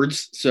at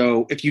words.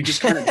 So if you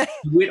just kind of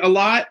do it a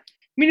lot,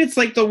 it's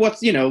like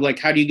like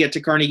how do you get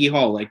to Carnegie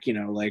Hall? Like,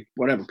 like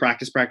whatever,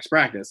 practice.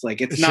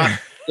 Like it's not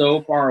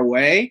so far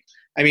away.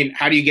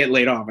 How do you get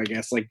laid off? I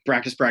guess like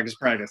practice.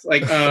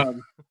 Like,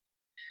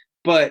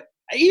 but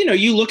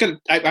you look at,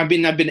 I've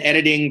been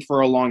editing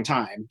for a long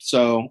time.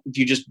 So if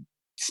you just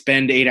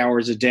spend 8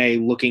 hours a day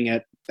looking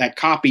at that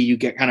copy, you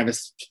get kind of a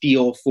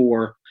feel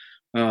for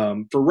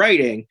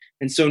writing.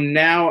 And so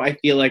now I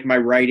feel like my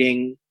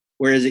writing,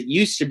 whereas it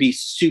used to be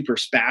super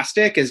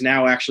spastic, is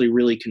now actually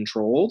really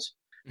controlled.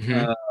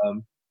 Mm-hmm.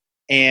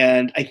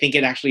 And I think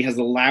it actually has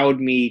allowed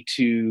me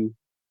to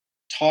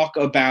talk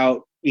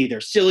about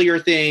either sillier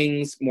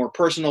things, more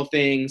personal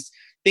things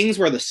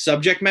where the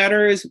subject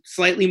matter is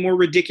slightly more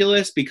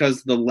ridiculous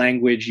because the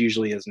language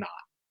usually is not.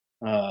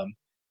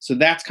 So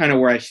that's kind of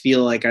where I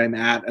feel like I'm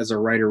at as a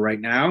writer right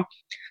now.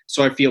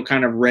 So I feel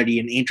kind of ready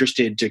and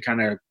interested to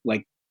kind of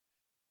like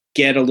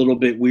get a little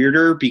bit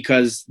weirder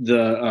because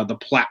the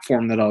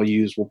platform that I'll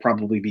use will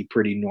probably be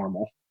pretty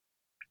normal.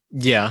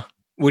 Yeah.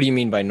 What do you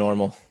mean by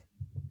normal?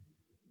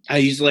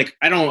 I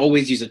don't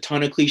always use a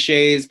ton of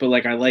cliches, but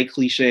like I like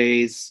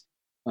cliches.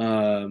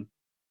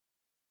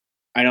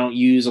 I don't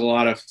use a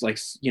lot of like,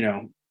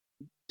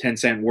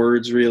 10-cent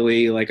words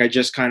really. Like I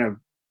just kind of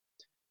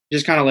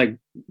like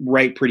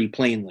write pretty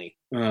plainly.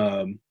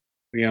 I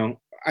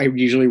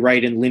usually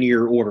write in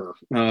linear order.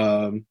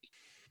 I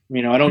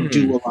don't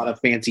do a lot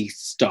of fancy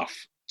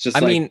stuff. It's just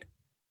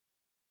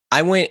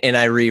I went and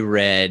I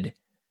reread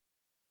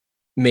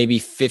maybe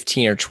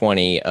 15 or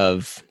 20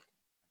 of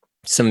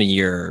some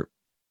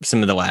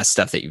of the last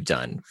stuff that you've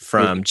done,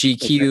 from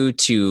GQ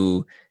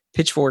to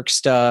Pitchfork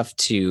stuff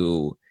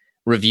to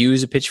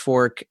reviews of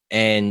Pitchfork.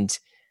 And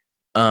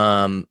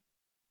I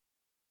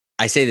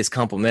say this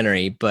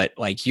complimentary, but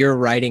like your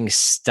writing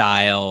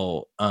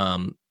style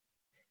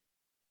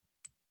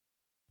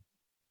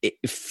it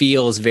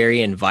feels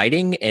very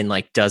inviting and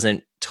like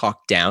doesn't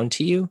talk down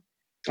to you.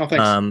 Oh,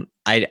 thanks.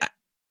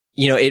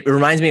 It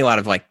reminds me a lot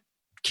of like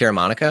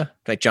Karamonica,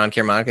 like John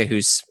Karamonica,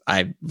 who's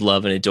I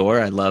love and adore.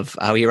 I love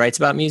how he writes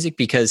about music,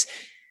 because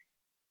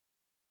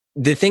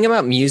the thing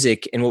about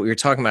music and what we were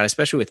talking about,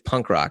 especially with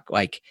punk rock,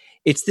 like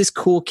it's this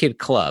cool kid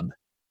club.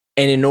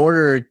 And in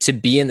order to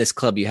be in this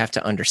club, you have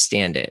to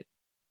understand it.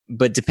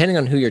 But depending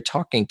on who you're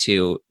talking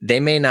to, they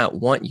may not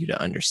want you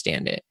to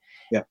understand it.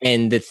 Yeah.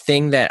 And the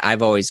thing that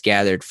I've always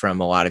gathered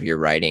from a lot of your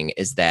writing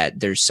is that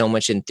there's so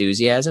much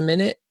enthusiasm in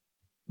it,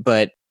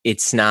 but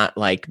it's not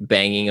like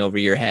banging over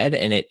your head.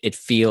 And it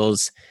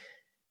feels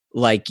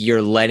like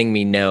you're letting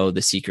me know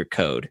the secret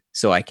code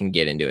so I can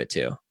get into it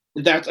too.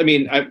 That's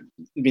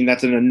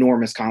that's an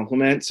enormous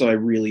compliment. So I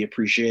really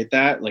appreciate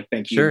that. Like,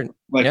 thank you. Sure.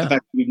 Like Yeah. the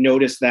fact that you've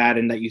noticed that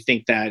and that you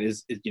think that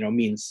is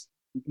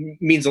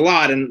means a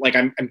lot. And like,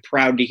 I'm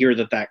proud to hear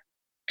that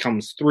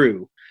comes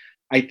through.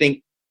 I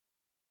think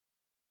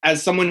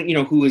as someone,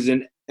 who is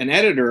an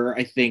editor,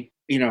 I think,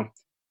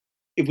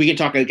 if we can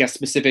talk, I guess,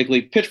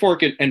 specifically,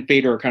 Pitchfork and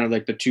Fader are kind of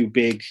like the two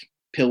big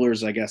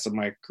pillars, I guess, of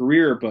my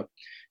career. But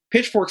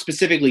Pitchfork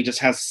specifically just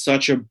has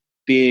such a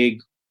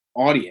big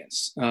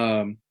audience.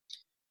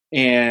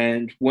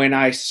 And when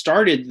I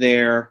started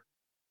there,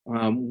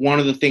 one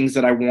of the things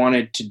that I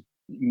wanted to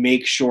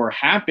make sure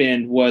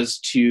happened was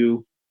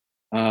to,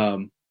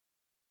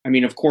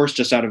 of course,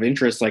 just out of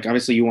interest, like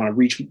obviously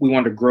we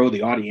want to grow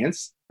the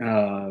audience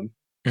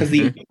because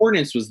the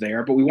importance was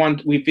there, but we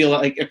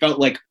felt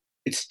like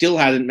it still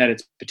hasn't met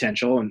its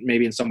potential, and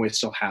maybe in some ways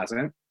still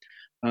hasn't.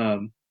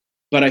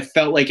 But I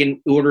felt like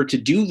in order to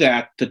do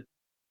that, the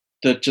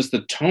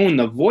tone,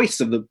 the voice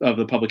of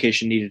the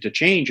publication needed to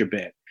change a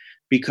bit,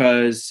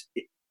 because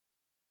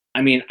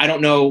I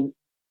don't know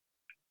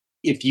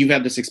if you've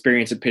had this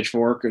experience at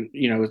Pitchfork, and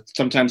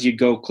sometimes you'd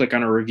go click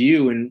on a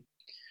review and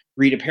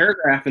read a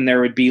paragraph and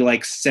there would be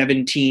like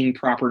 17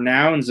 proper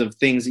nouns of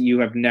things that you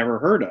have never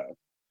heard of.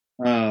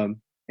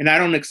 And I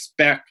don't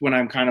expect, when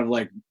I'm kind of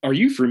like, are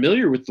you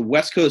familiar with the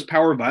West Coast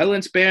power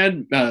violence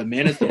band,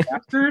 Man is the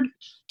Bastard?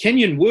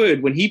 Kenyon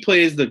Wood, when he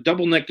plays the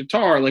double neck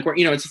guitar, like,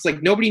 it's just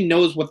like nobody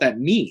knows what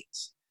that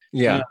means.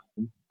 Yeah.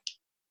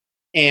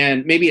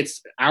 And maybe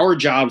it's our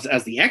jobs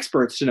as the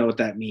experts to know what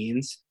that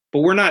means, but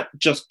we're not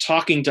just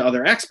talking to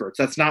other experts.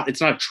 It's not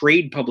a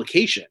trade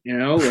publication,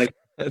 like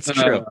That's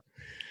true.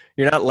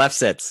 You're not left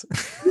sets.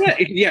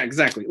 yeah,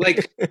 exactly.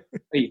 Like,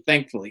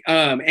 thankfully.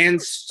 And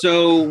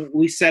so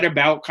we set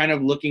about kind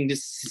of looking to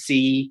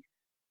see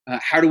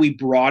how do we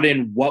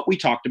broaden what we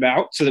talked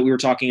about so that we were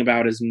talking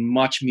about as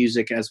much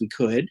music as we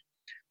could.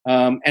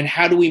 And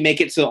how do we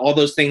make it so all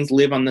those things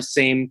live on the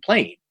same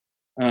plane,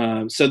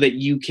 so that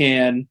you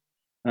can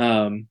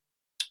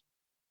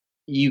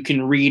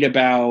read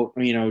about,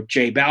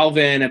 J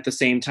Balvin at the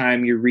same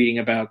time you're reading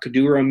about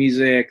Kuduro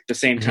music, at the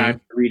same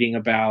time you're reading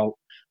about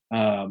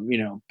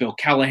Bill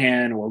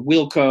Callahan or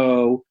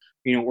Wilco,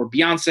 or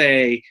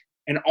Beyonce,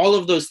 and all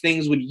of those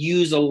things would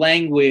use a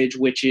language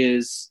which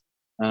is,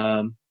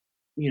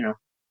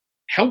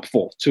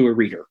 helpful to a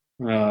reader.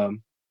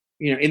 In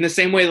the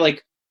same way,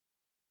 like,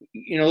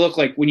 look,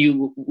 like when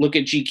you look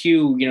at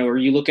GQ, or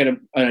you look at a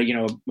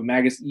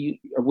magazine,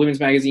 a women's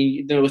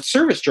magazine,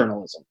 service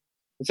journalism.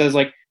 It says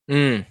like,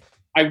 I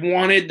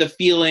wanted the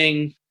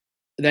feeling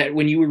that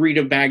when you would read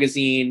a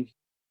magazine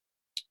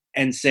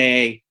and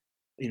say,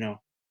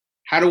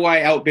 how do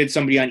I outbid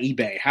somebody on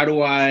eBay? How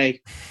do I,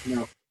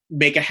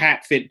 make a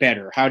hat fit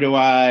better? How do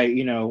I,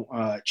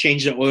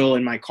 change the oil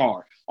in my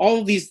car? All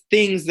of these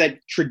things that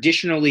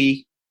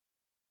traditionally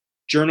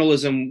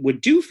journalism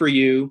would do for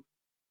you,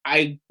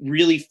 I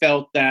really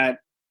felt that,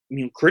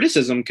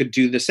 criticism could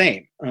do the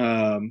same.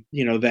 Writing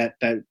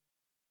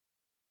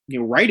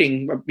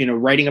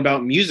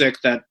about music,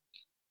 that,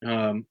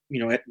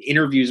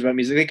 interviews about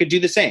music, they could do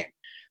the same.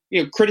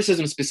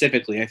 Criticism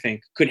specifically, I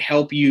think, could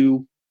help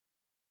you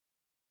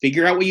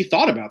figure out what you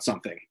thought about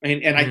something.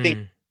 And I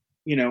think,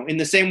 in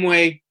the same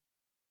way,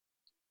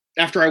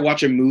 after I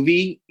watch a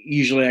movie,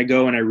 usually I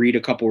go and I read a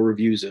couple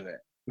reviews of it.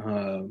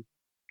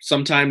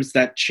 Sometimes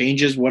that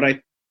changes what I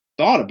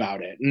thought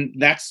about it. And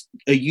that's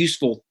a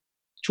useful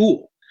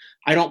tool.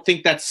 I don't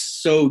think that's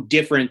so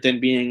different than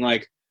being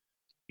like,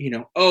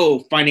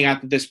 finding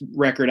out that this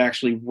record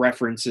actually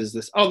references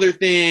this other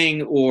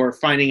thing, or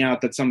finding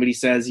out that somebody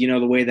says,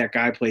 the way that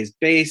guy plays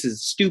bass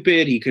is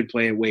stupid, he could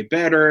play it way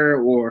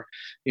better, or,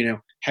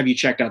 have you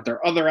checked out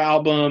their other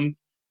album?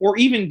 Or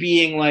even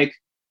being like,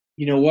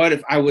 what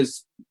if I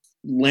was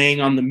laying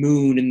on the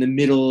moon in the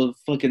middle of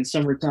fucking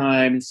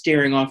summertime and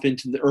staring off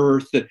into the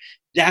earth?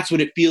 That's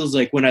what it feels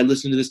like when I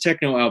listen to this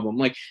techno album.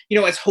 Like,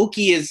 as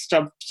hokey as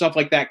stuff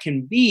like that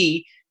can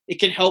be,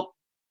 it can help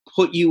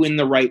put you in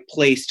the right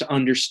place to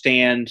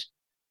understand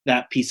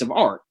that piece of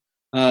art.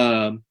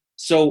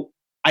 So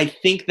I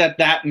think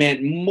that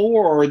meant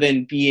more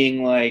than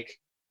being like,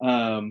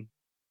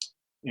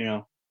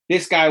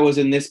 this guy was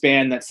in this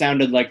band that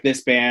sounded like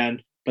this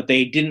band, but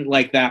they didn't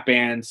like that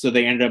band, so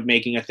they ended up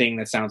making a thing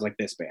that sounds like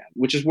this band,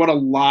 which is what a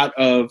lot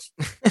of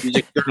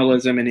music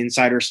journalism and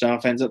insider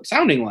stuff ends up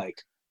sounding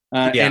like.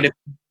 And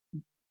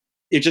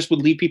it just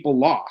would leave people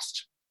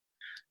lost.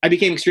 I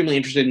became extremely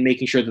interested in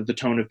making sure that the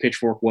tone of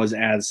Pitchfork was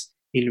as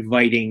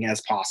inviting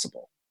as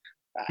possible.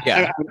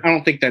 Yeah. I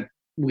don't think that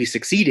we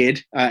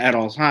succeeded at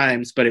all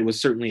times, but it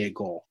was certainly a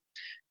goal.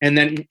 And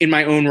then in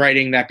my own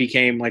writing, that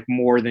became like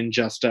more than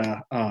just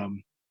that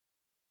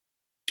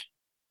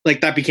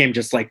became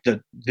just like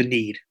the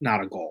need,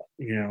 not a goal,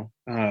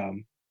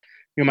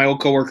 my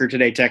old coworker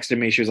today texted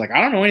me. She was like, I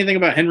don't know anything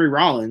about Henry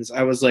Rollins.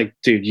 I was like,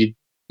 dude,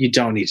 you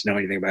don't need to know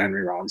anything about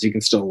Henry Rollins. You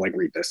can still like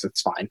read this.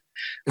 It's fine.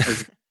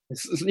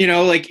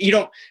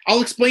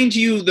 I'll explain to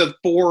you the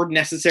 4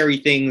 necessary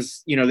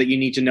things, that you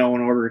need to know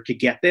in order to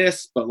get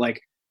this, but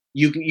like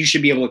you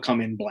should be able to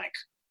come in blank.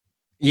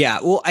 Yeah.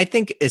 Well, I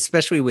think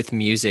especially with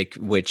music,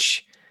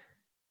 which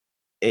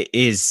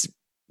is,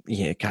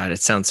 God, it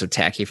sounds so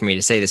tacky for me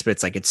to say this, but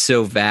it's like, it's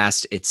so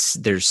vast.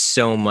 There's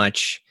so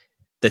much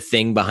the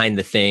thing behind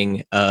the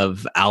thing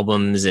of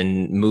albums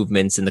and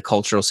movements and the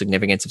cultural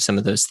significance of some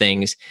of those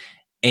things.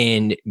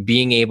 And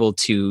being able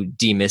to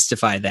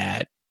demystify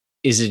that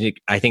is,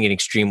 I think, an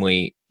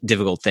extremely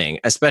difficult thing,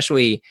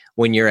 especially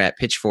when you're at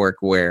Pitchfork,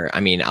 where,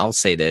 I mean, I'll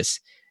say this,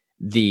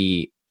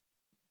 the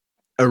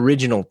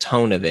original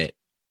tone of it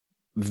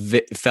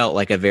felt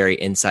like a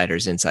very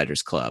insiders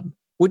club,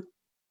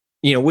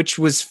 which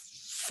was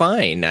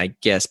fine, I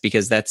guess,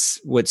 because that's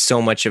what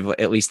so much of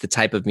at least the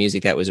type of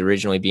music that was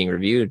originally being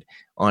reviewed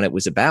on it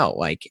was about.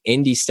 Like,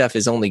 indie stuff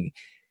is only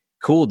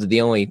cool to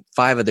the only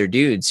 5 other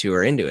dudes who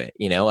are into it,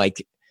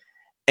 like,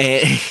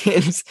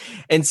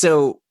 and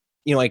so,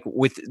 like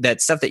with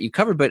that stuff that you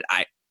covered, but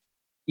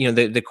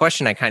the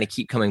question I kind of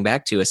keep coming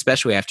back to,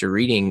 especially after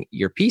reading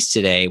your piece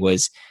today,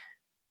 was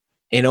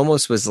it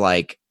almost was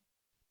like,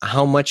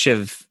 how much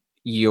of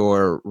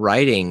your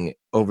writing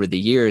over the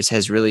years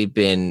has really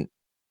been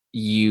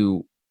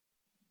you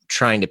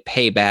trying to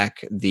pay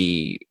back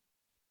the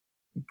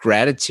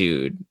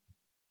gratitude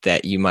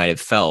that you might have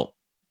felt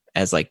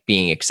as like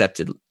being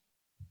accepted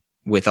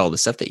with all the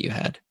stuff that you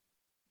had?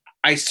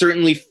 I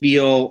certainly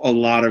feel a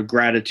lot of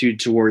gratitude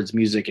towards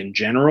music in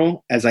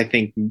general, as I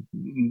think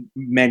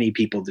many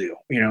people do.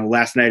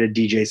 Last night a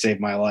DJ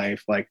saved my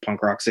life, like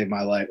punk rock saved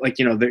my life. Like,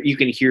 you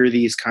can hear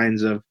these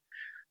kinds of,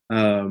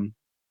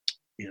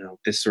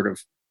 this sort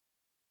of,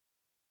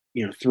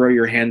 throw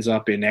your hands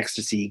up in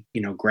ecstasy,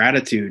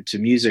 gratitude to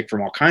music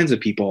from all kinds of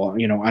people.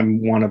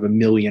 I'm one of a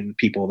million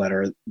people that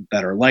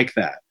are like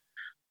that.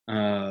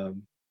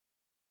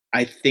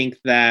 I think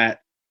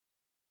that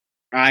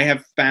I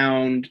have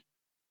found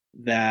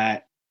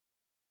that,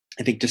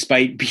 I think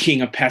despite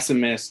being a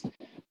pessimist,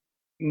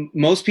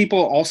 most people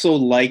also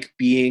like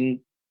being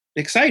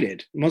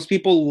excited. Most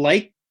people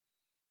like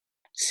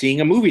seeing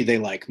a movie they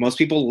like. Most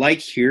people like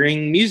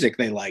hearing music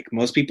they like.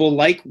 Most people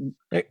like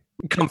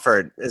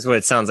comfort is what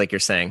it sounds like you're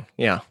saying.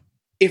 Yeah.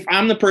 If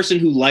I'm the person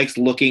who likes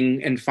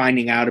looking and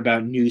finding out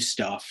about new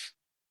stuff,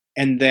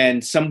 and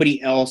then somebody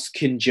else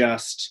can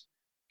just,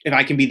 if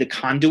I can be the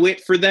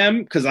conduit for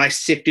them because I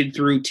sifted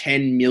through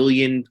 10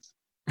 million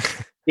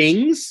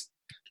things,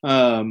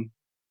 then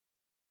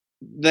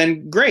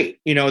great.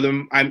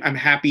 I'm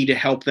happy to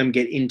help them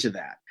get into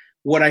that.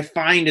 What I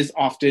find is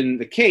often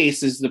the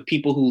case is the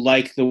people who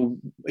like the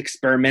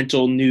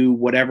experimental new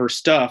whatever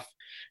stuff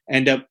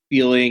end up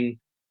feeling,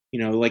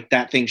 like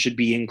that thing should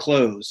be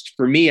enclosed.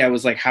 For me, I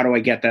was like, how do I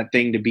get that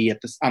thing to be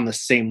on the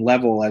same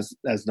level as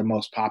the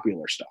most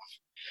popular stuff?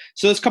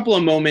 So there's a couple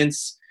of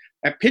moments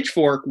at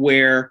Pitchfork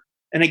where,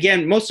 and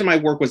again, most of my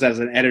work was as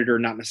an editor,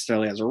 not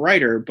necessarily as a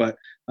writer, but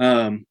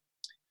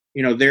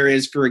there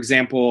is, for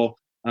example,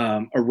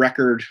 a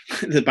record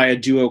by a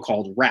duo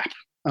called Rap,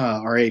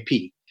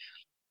 R-A-P.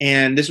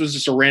 And this was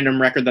just a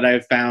random record that I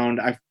have found.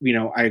 I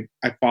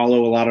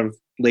follow a lot of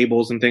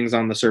labels and things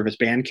on the service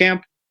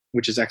Bandcamp,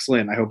 which is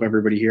excellent. I hope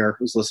everybody here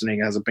who's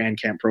listening has a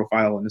Bandcamp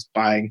profile and is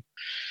buying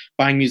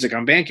music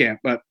on Bandcamp.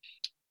 But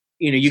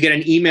you get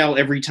an email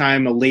every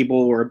time a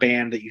label or a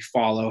band that you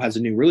follow has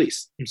a new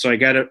release. And so I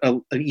got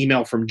an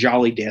email from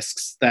Jolly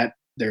Discs that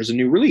there's a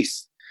new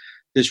release,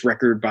 this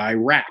record by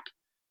Rap,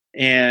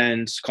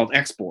 and it's called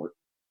Export.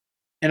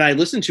 And I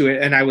listened to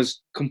it and I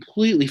was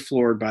completely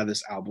floored by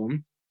this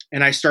album.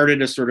 And I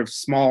started a sort of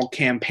small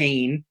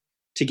campaign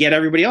to get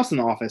everybody else in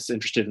the office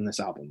interested in this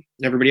album,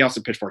 everybody else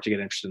at Pitchfork to get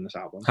interested in this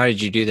album. How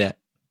did you do that?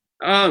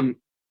 A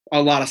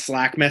lot of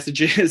Slack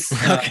messages.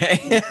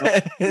 Okay.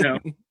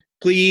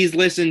 Please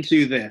listen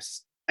to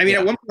this. I mean,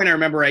 At one point I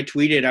remember I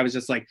tweeted, I was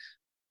just like,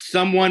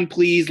 someone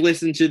please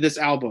listen to this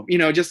album.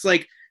 Just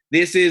like,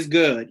 this is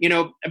good.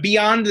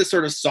 Beyond the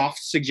sort of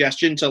soft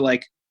suggestion to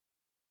like,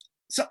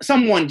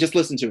 someone just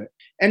listen to it.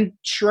 And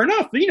sure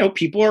enough,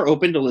 people are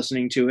open to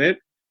listening to it.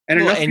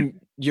 And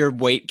your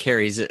weight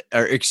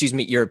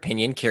your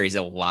opinion carries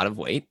a lot of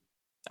weight.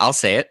 I'll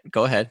say it.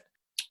 Go ahead.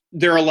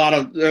 There are a lot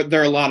of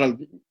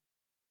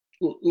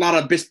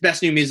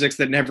best new musics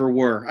that never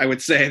were. I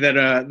would say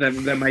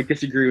that might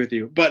disagree with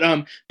you, but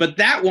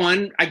that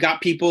one I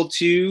got people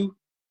to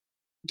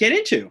get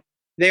into.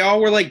 They all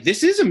were like,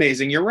 "This is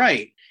amazing. You're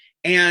right."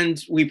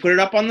 And we put it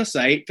up on the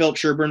site. Philip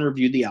Sherburne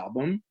reviewed the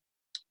album,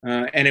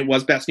 and it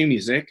was best new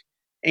music.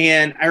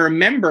 And I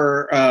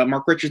remember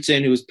Mark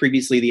Richardson, who was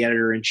previously the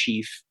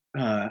editor-in-chief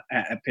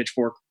at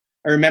Pitchfork,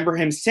 I remember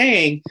him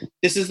saying,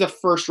 this is the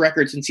first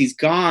record since he's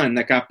gone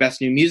that got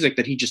Best New Music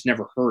that he just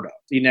never heard of.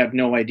 He had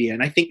no idea.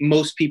 And I think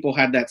most people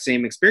had that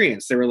same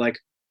experience. They were like,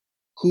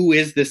 who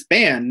is this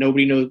band?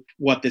 Nobody knows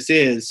what this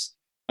is.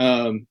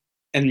 And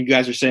you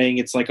guys are saying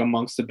it's like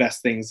amongst the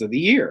best things of the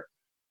year.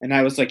 And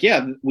I was like,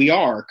 yeah, we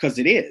are, because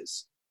it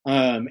is.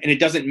 And it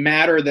doesn't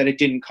matter that it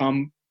didn't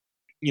come,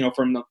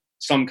 from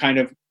some kind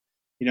of,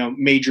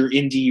 major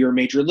indie or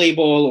major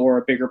label or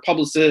a bigger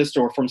publicist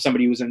or from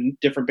somebody who was in a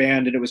different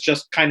band. And it was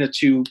just kind of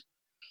two,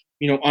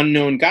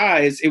 unknown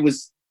guys. It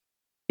was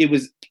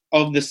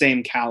of the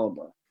same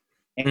caliber.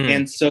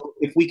 And so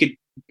if we could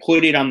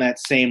put it on that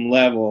same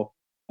level,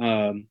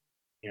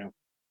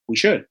 we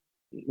should.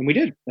 And we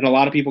did. And a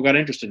lot of people got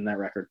interested in that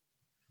record.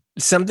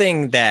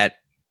 Something that,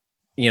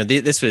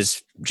 this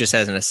was just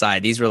as an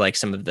aside, these were like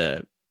some of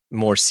the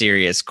more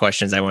serious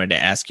questions I wanted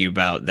to ask you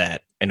about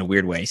that in a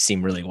weird way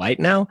seem really light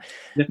now.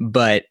 Yeah.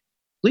 But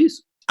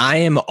please, I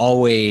am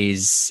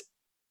always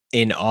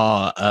in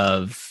awe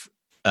of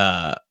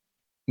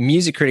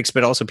music critics,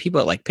 but also people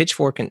at like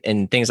Pitchfork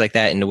and things like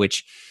that, into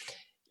which,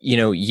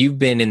 you've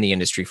been in the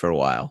industry for a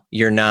while.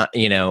 You're not,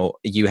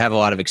 you have a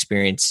lot of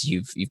experience.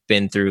 You've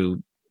been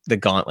through the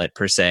gauntlet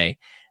per se,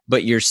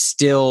 but you're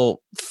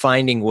still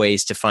finding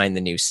ways to find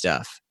the new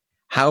stuff.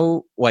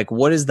 How,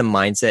 what is the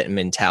mindset and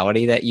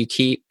mentality that you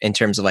keep in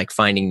terms of like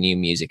finding new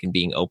music and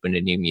being open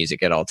to new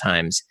music at all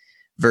times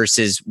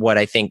versus what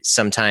I think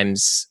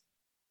sometimes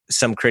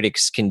some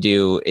critics can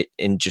do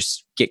and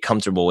just get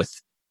comfortable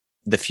with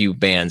the few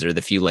bands or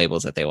the few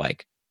labels that they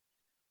like?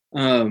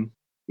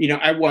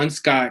 I once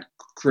got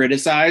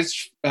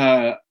criticized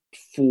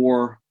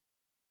for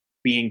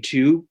being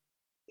too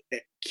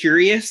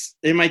curious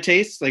in my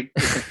taste, like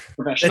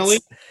professionally.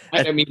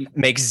 I mean,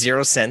 makes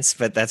zero sense,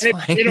 but that's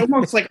fine. It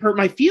almost like hurt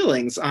my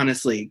feelings,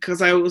 honestly,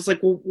 because I was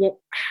like, well,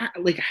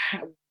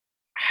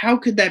 how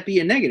could that be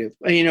a negative?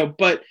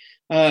 But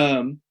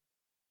I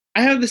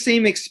have the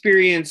same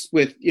experience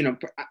with,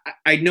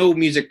 I know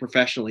music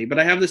professionally, but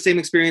I have the same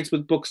experience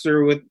with books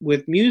or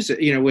with music,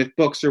 with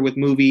books or with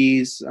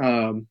movies,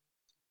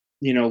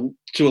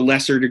 to a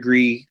lesser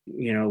degree,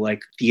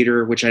 like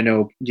theater, which I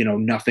know,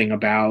 nothing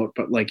about,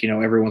 but like,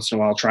 every once in a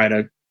while I'll try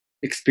to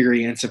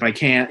experience if I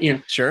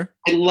can, Sure.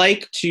 I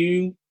like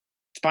to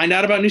find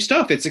out about new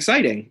stuff. It's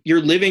exciting.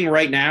 You're living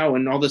right now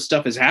and all this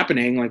stuff is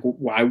happening. Like,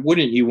 why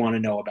wouldn't you want to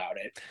know about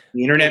it?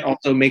 The internet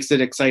also makes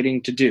it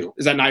exciting to do.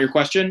 Is that not your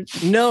question?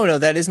 No,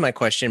 that is my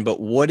question. But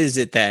what is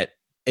it that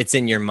it's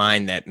in your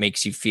mind that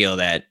makes you feel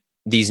that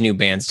these new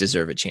bands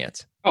deserve a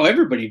chance? Oh,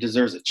 everybody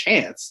deserves a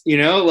chance.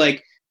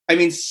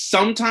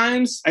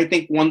 Sometimes I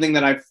think one thing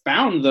that I've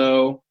found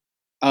though,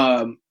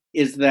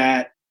 is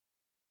that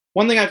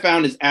one thing I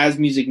found is as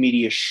music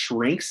media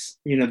shrinks,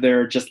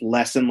 there are just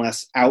less and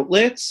less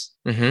outlets.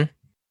 Mm-hmm.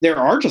 There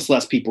are just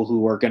less people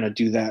who are going to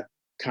do that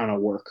kind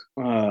of work.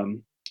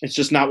 It's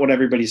just not what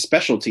everybody's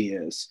specialty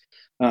is.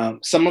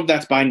 Some of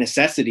that's by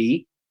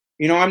necessity.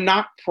 I'm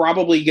not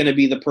probably going to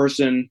be the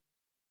person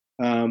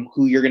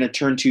who you're going to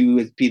turn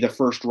to be the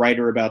first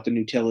writer about the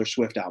new Taylor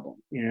Swift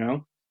album.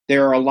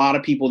 There are a lot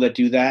of people that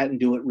do that and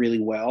do it really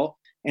well.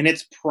 And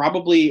it's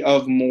probably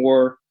of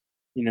more,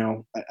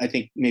 I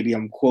think maybe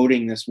I'm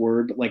quoting this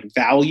word, but like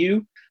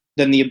value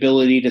than the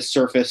ability to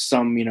surface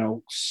some,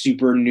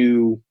 super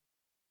new,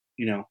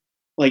 I'm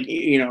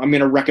going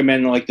to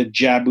recommend like the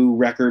Jabu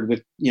record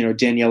with,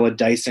 Daniela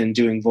Dyson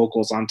doing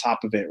vocals on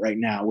top of it right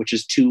now, which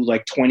is 2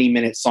 like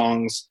 20-minute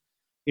songs,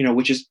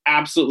 which is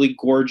absolutely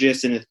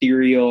gorgeous and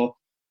ethereal.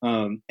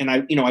 And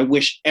I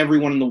wish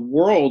everyone in the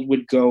world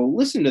would go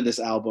listen to this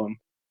album,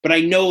 but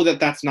I know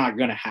that that's not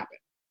going to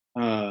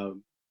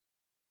happen.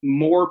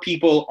 More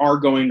people are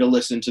going to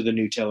listen to the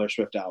new Taylor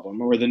Swift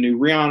album or the new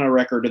Rihanna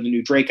record or the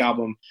new Drake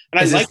album.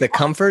 And is this the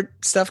comfort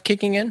stuff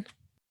kicking in?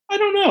 I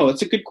don't know.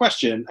 It's a good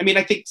question. I mean,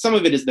 I think some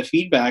of it is the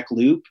feedback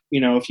loop.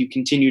 If you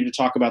continue to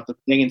talk about the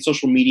thing, and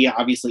social media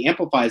obviously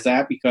amplifies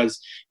that, because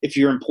if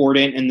you're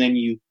important and then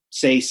you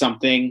say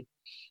something,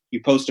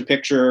 you post a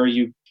picture,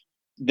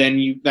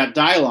 that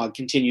dialogue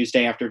continues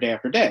day after day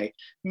after day.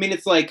 I mean,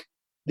 it's like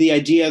the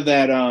idea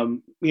that,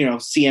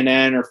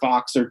 CNN or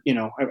Fox or,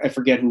 I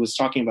forget who was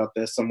talking about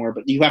this somewhere,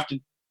 but you have to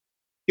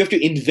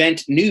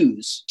invent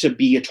news to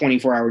be a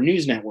 24-hour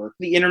news network.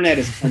 The internet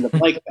is kind of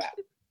like that.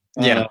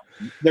 Yeah.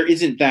 There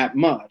isn't that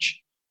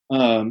much.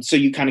 So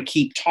you kind of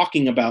keep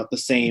talking about the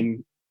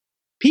same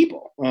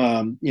people.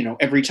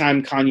 Every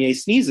time Kanye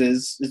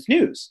sneezes, it's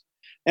news.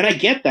 And I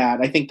get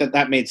that. I think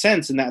that made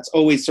sense. And that's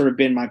always sort of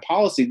been my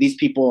policy. These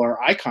people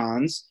are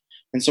icons.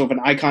 And so if an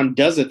icon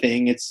does a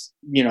thing, it's,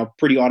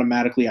 pretty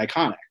automatically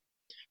iconic.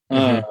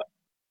 Mm-hmm.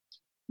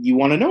 You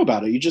want to know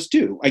about it. You just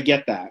do. I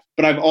get that.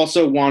 But I've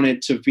also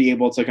wanted to be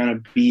able to kind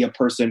of be a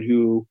person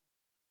who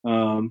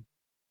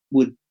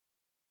would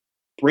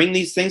bring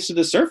these things to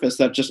the surface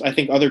that just, I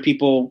think other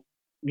people,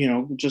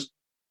 just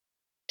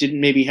didn't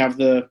maybe have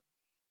the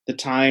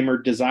time or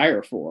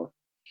desire for.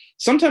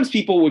 Sometimes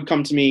people would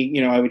come to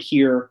me, I would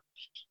hear,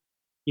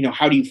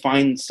 how do you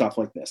find stuff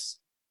like this?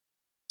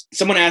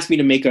 someone asked me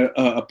to make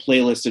a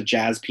playlist of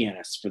jazz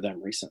pianists for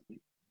them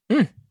recently.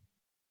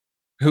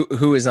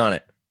 Who is on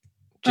it?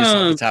 Just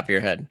off the top of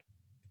your head.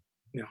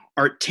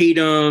 Art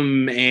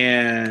Tatum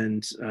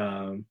and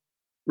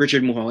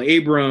Richard Mulholland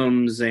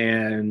Abrams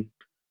and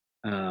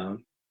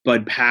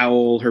Bud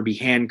Powell, Herbie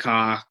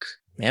Hancock,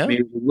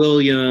 Mary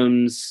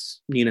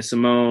Williams, Nina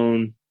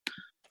Simone.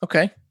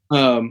 Okay.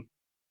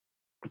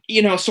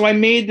 So I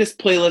made this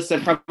playlist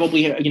that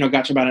probably,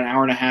 got to about an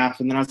hour and a half.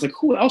 And then I was like,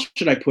 who else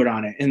should I put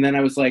on it? And then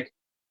I was like,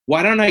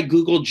 why don't I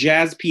Google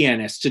jazz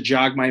pianists to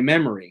jog my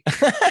memory?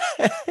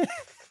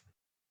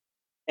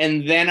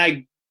 And then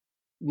I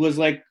was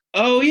like,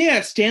 oh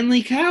yeah,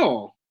 Stanley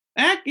Cowell.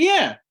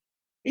 Yeah,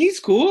 he's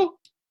cool.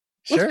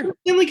 Sure.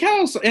 Stanley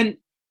Cowell. And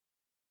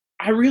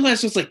I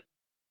realized I was like,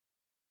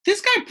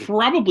 this guy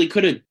probably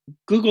could have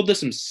Googled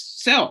this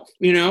himself,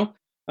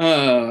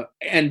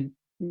 and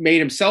made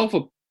himself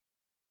a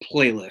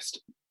playlist.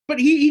 But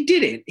he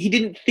didn't. He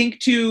didn't think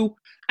to.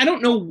 I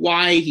don't know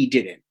why he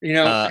didn't.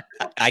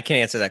 I can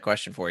answer that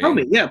question for you. Tell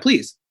me, yeah,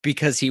 please.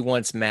 Because he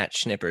wants Matt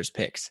Schnipper's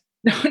picks.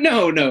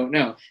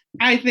 No.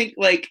 I think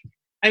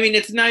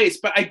it's nice,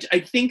 but I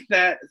think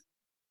that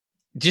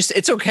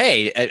it's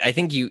okay. I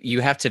think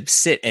you have to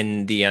sit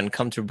in the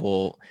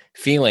uncomfortable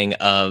feeling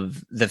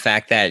of the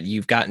fact that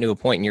you've gotten to a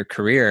point in your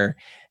career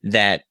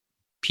that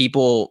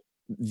people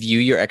view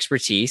your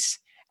expertise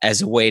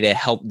as a way to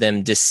help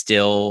them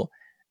distill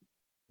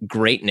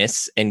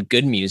greatness and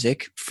good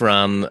music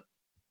from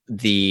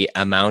the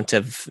amount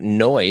of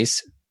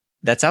noise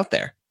that's out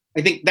there.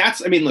 I think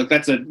that's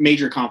a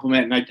major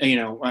compliment.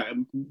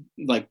 And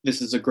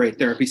this is a great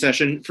therapy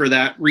session for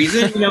that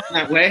reason, in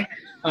that way.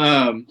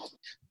 And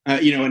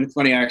it's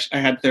funny, I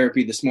had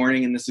therapy this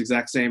morning in this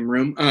exact same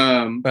room.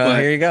 But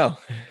here you go.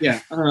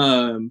 Yeah.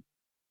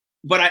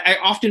 But I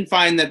often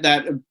find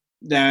that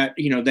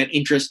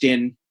interest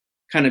in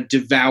kind of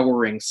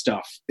devouring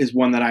stuff is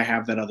one that I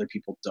have that other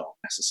people don't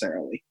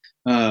necessarily.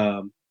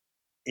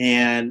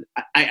 And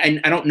I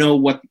don't know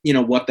what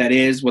that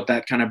is, what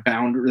that kind of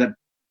boundary,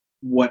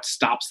 what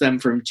stops them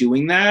from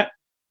doing that.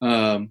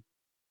 But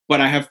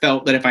I have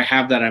felt that if I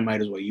have that, I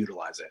might as well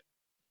utilize it.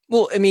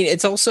 Well, I mean,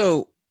 it's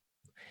also,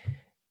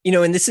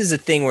 and this is a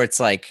thing where it's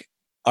like,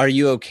 are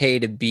you okay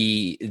to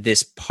be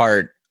this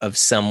part of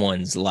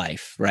someone's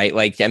life, right?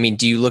 Like, I mean,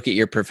 do you look at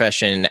your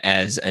profession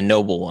as a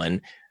noble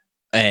one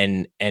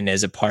and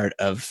as a part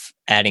of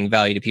adding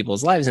value to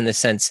people's lives in the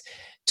sense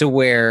to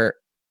where,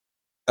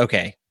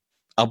 okay,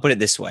 I'll put it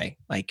this way.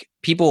 Like,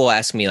 people will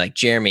ask me like,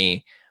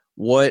 Jeremy,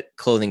 what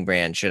clothing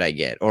brand should I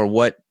get? Or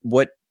what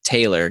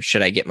tailor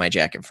should I get my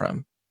jacket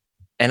from?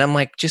 And I'm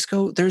like, just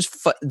go,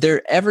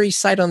 every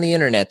site on the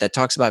internet that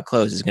talks about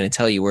clothes is going to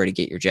tell you where to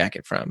get your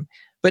jacket from.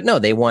 But no,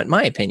 they want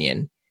my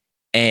opinion.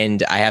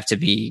 And I have to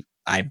be,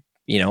 I'm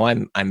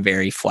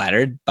very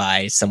flattered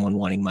by someone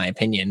wanting my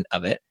opinion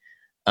of it.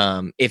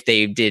 If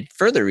they did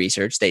further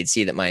research, they'd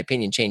see that my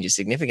opinion changes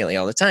significantly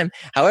all the time.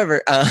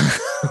 However,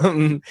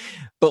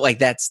 but like,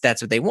 that's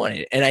what they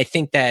wanted. And I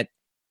think that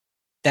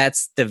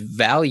that's the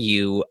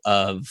value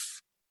of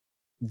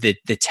the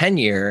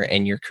tenure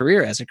and your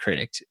career as a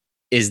critic,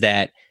 is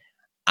that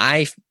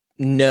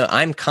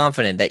I'm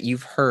confident that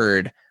you've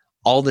heard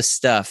all the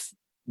stuff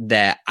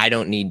that I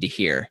don't need to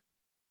hear.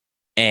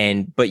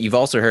 But you've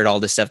also heard all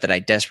the stuff that I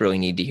desperately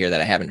need to hear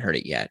that I haven't heard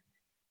it yet.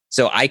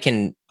 So I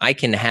can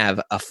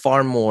have a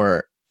far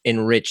more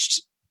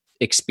enriched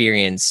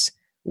experience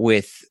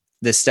with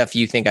the stuff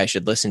you think I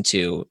should listen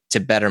to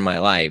better my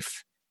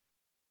life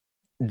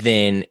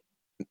than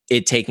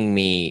it taking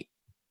me,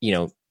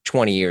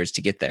 20 years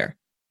to get there.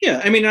 Yeah,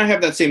 I mean, I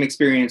have that same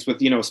experience with,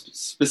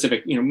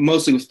 specific,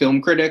 mostly with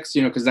film critics,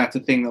 because that's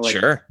a thing that, like,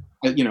 sure.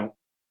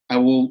 I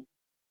will,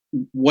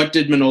 what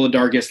did Manohla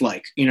Dargis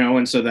like,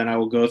 and so then I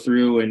will go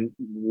through and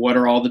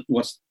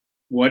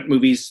what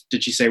movies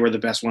did she say were the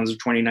best ones of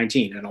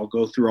 2019? And I'll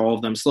go through all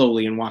of them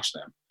slowly and watch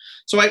them.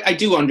 So I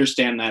do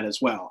understand that as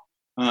well.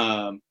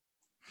 Well,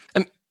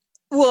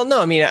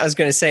 no, I mean, I was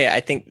going to say, I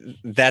think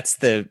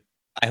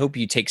I hope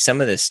you take some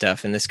of this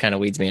stuff, and this kind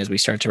of leads me as we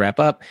start to wrap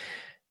up,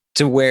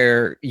 to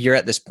where you're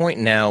at this point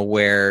now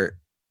where,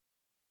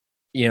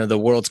 the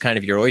world's kind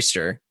of your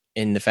oyster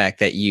in the fact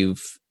that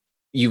you've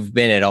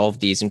been at all of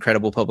these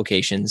incredible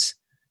publications.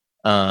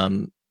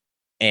 And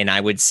I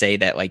would say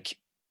that, like,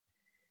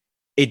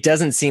 it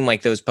doesn't seem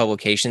like those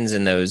publications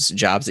and those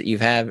jobs that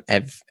you've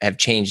have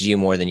changed you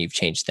more than you've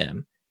changed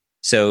them.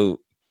 So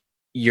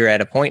you're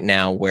at a point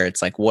now where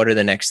it's like, what are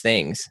the next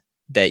things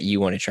that you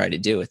want to try to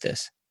do with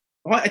this?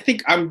 Well, I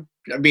think I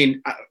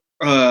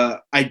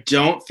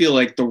don't feel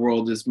like the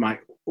world is my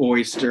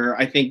oyster.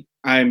 I think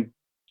I'm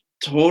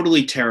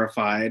totally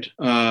terrified.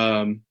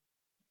 Normal.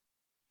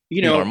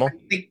 I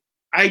think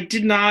I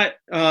did not,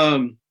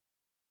 I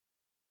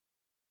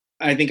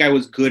think I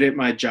was good at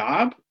my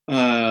job,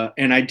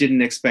 and I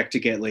didn't expect to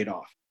get laid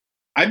off.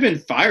 I've been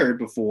fired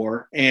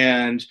before,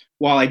 and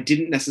while I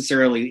didn't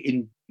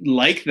necessarily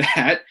like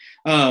that,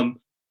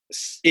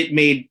 it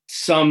made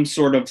some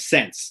sort of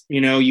sense.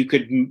 You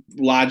could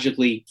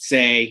logically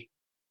say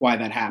why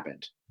that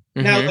happened.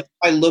 Mm-hmm. Now, if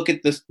I look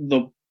at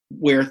the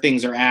where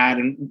things are at,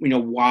 and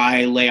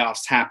why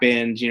layoffs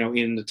happened,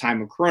 in the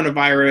time of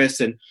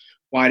coronavirus, and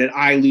why did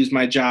I lose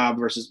my job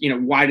versus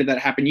why did that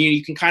happen.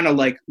 You can kind of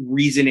like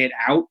reason it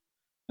out,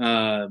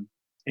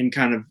 and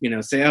kind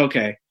of say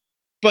okay.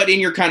 But in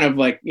your kind of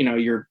like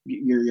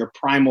your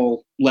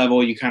primal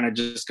level, you kind of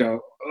just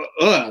go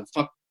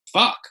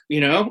fuck.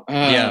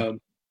 Yeah.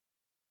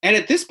 And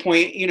at this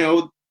point,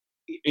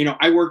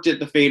 I worked at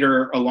the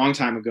Fader a long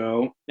time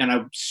ago, and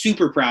I'm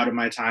super proud of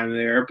my time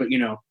there. But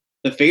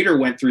the Fader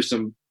went through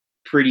some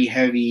pretty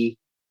heavy,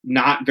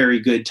 not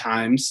very good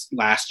times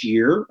last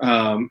year,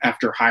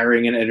 after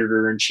hiring an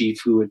editor-in-chief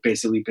who had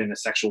basically been a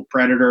sexual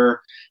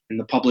predator, and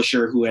the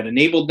publisher who had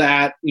enabled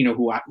that,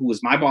 who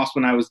was my boss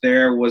when I was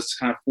there, was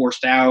kind of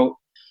forced out.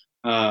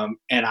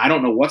 And I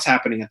don't know what's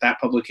happening at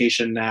that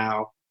publication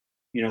now.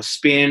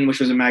 Spin, which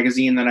was a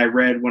magazine that I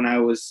read when I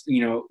was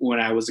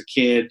a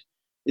kid,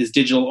 is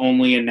digital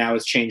only, and now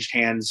has changed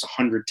hands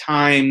 100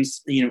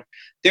 times.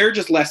 There are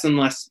just less and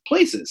less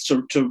places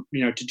to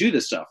do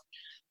this stuff.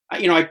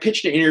 I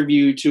pitched an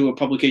interview to a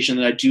publication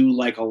that I do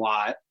like a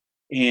lot,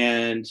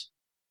 and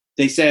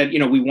they said,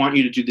 we want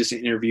you to do this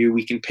interview.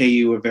 We can pay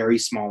you a very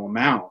small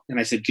amount. And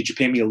I said, could you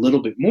pay me a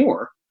little bit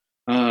more?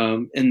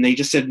 And they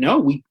just said, no,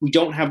 we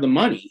don't have the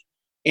money.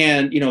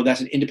 And,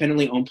 that's an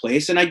independently owned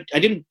place. And I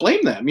didn't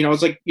blame them. I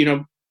was like,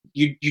 you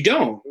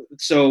don't.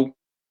 So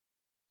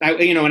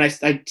and I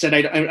said,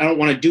 I don't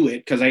want to do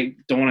it because I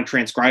don't want to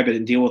transcribe it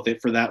and deal with it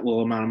for that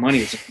little amount of money.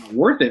 It's just not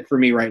worth it for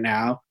me right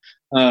now.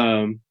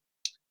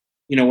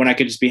 When I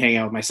could just be hanging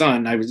out with my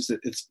son,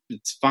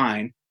 it's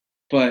fine.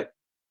 But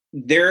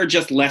there are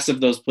just less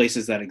of those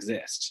places that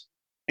exist.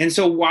 And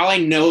so while I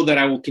know that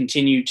I will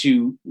continue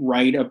to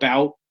write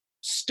about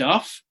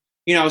stuff,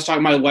 I was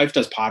talking, my wife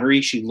does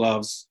pottery. She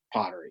loves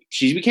pottery.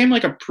 She became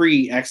like a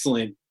pretty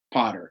excellent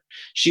potter.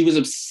 She was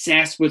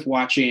obsessed with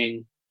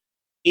watching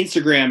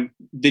Instagram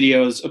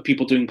videos of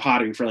people doing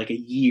pottery for like a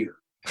year.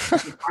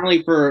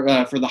 Finally, for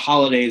the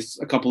holidays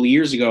a couple of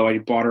years ago, I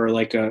bought her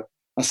like a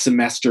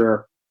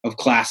semester of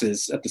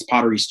classes at this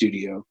pottery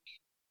studio,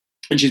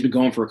 and she's been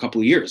going for a couple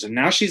of years. And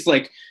now she's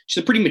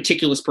a pretty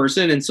meticulous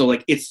person, and so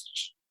like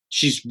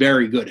she's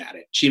very good at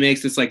it. She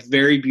makes this like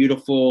very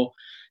beautiful,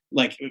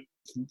 like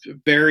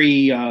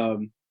very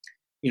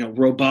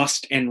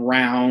robust and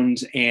round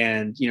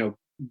and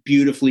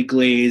beautifully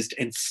glazed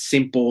and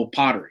simple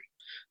pottery.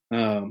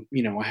 I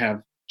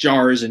have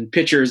jars and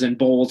pitchers and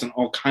bowls and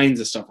all kinds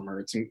of stuff from her.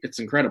 It's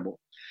incredible.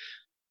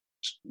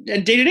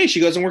 And day to day, she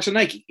goes and works at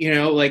Nike.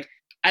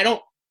 I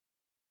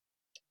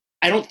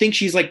don't think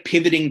she's like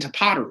pivoting to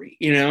pottery.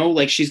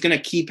 Like she's gonna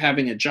keep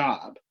having a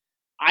job.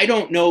 I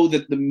don't know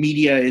that the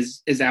media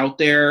is out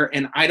there,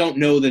 and I don't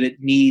know that it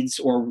needs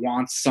or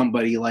wants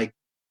somebody like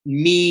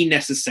me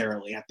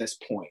necessarily at this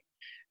point.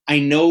 I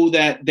know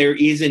that there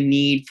is a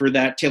need for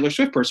that Taylor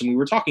Swift person we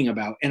were talking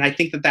about, and I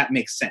think that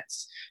makes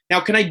sense. Now,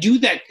 can I do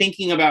that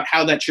thinking about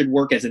how that should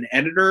work as an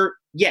editor?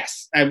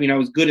 Yes. I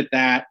was good at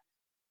that.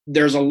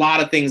 There's a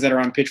lot of things that are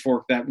on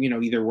Pitchfork that,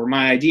 either were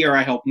my idea or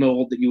I helped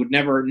mold that you would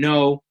never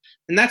know.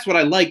 And that's what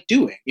I like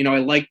doing. I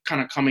like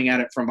kind of coming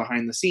at it from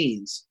behind the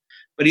scenes.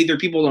 But either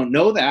people don't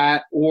know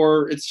that,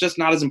 or it's just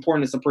not as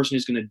important as the person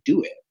who's going to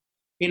do it.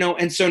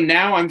 And so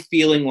now I'm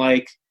feeling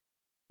like,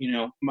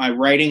 my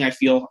writing I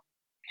feel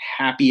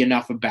happy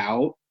enough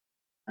about.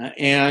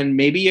 And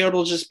maybe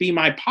it'll just be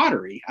my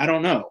pottery. I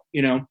don't know.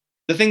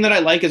 The thing that I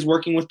like is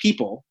working with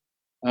people.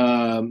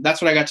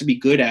 That's what I got to be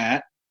good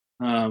at.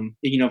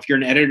 If you're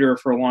an editor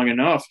for long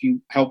enough,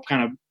 you help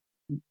kind of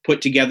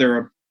put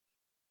together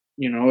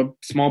a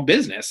small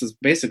business is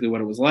basically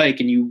what it was like.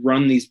 And you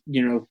run these,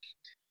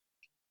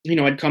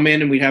 I'd come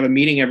in and we'd have a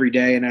meeting every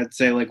day, and I'd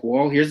say like,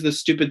 well, here's the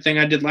stupid thing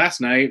I did last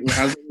night.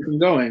 How's everything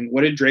going?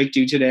 What did Drake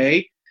do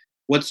today?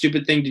 What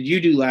stupid thing did you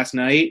do last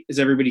night? Does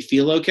everybody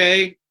feel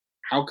okay?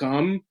 How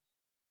come?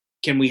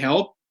 Can we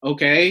help?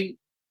 Okay.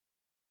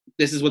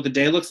 This is what the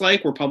day looks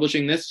like. We're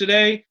publishing this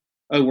today.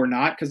 Oh, we're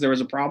not because there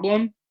was a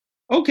problem.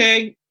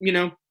 Okay.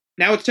 Now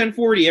it's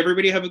 10:40.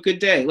 Everybody have a good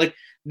day. Like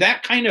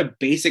that kind of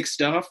basic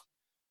stuff.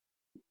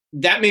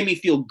 That made me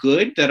feel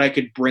good that I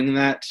could bring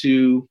that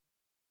to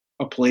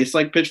a place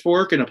like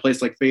Pitchfork and a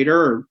place like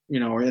Fader,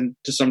 or and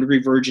to some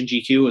degree Virgin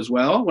GQ as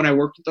well when I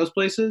worked at those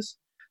places.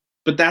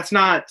 But that's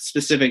not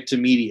specific to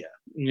media,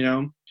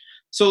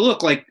 So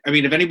look, like,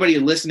 if anybody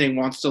listening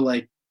wants to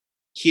like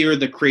hear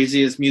the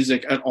craziest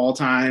music at all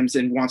times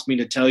and wants me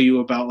to tell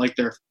you about like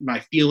my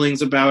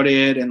feelings about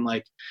it and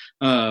like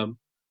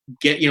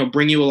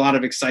bring you a lot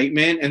of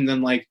excitement and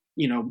then like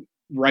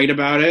write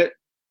about it,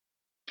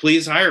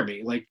 please hire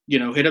me. Like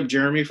hit up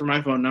Jeremy for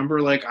my phone number.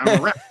 Like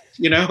I'm around.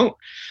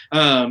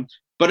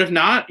 But if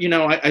not,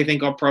 I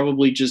think I'll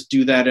probably just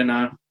do that in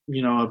a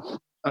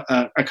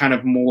kind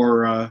of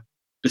more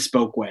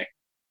bespoke way.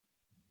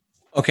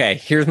 Okay,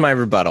 here's my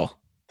rebuttal.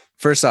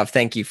 First off,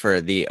 thank you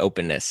for the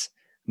openness.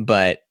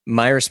 But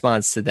my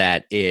response to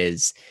that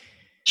is...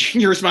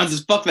 Your response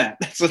is, fuck that.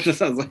 That's what it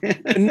sounds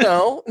like.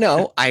 No.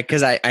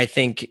 Because I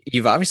think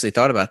you've obviously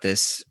thought about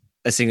this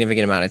a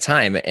significant amount of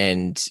time,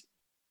 and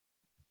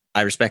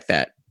I respect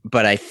that.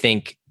 But I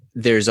think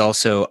there's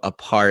also a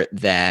part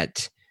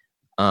that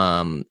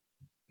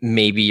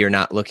maybe you're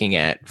not looking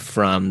at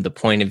from the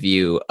point of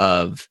view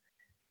of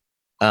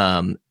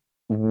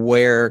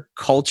where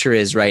culture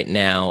is right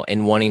now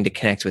and wanting to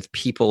connect with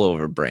people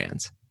over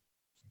brands,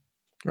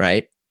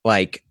 right?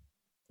 Like,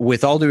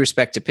 with all due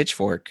respect to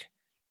Pitchfork,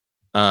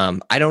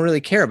 I don't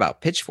really care about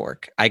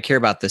Pitchfork. I care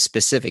about the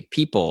specific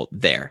people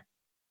there,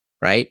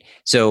 right?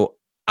 So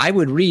I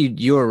would read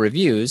your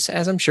reviews,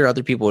 as I'm sure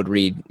other people would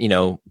read, you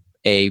know,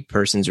 A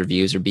person's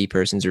reviews or B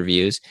person's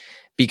reviews,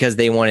 because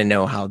they want to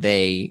know how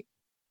they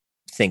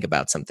think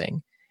about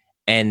something.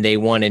 And they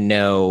want to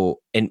know,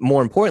 and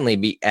more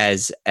importantly,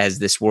 as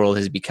this world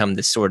has become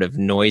this sort of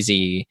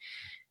noisy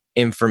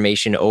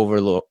information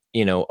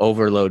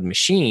overload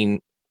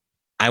machine,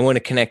 I want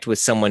to connect with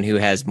someone who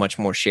has much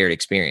more shared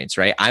experience,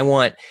 right? I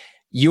want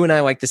you and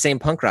I like the same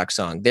punk rock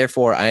song.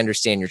 Therefore, I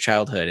understand your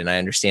childhood and I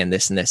understand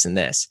this and this and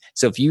this.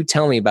 So if you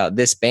tell me about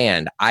this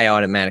band, I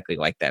automatically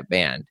like that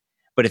band.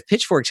 But if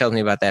Pitchfork tells me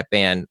about that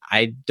band,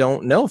 I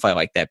don't know if I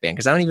like that band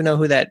because I don't even know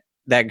who that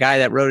guy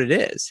that wrote it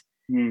is.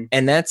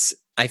 And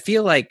I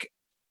feel like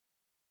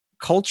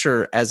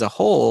culture as a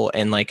whole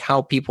and like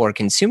how people are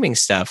consuming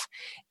stuff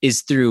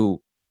is through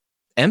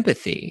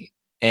empathy.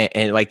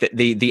 And like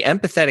the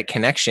empathetic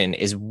connection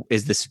is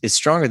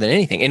stronger than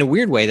anything. In a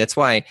weird way, that's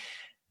why,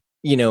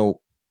 you know,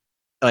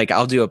 like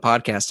I'll do a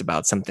podcast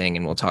about something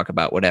and we'll talk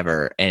about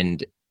whatever,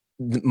 and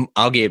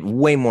I'll get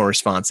way more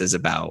responses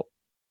about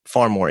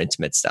far more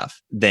intimate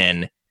stuff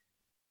than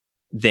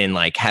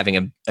like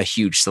having a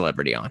huge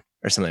celebrity on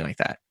or something like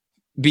that,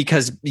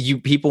 because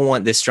people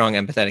want this strong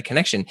empathetic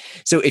connection.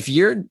 So if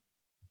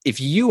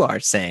you are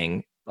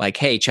saying like,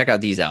 hey, check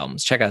out these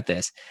albums, check out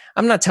this,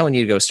 I'm not telling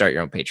you to go start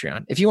your own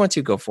Patreon. If you want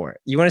to, go for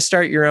it. You want to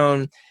start your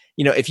own,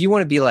 you know, if you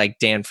want to be like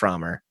Dan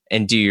Frommer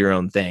and do your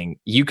own thing,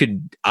 you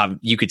could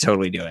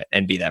totally do it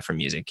and be that for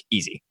music,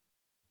 easy,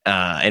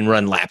 and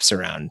run laps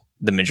around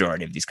the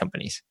majority of these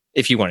companies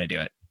if you want to do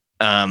it.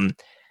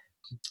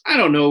 I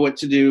don't know what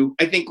to do.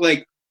 I think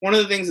like one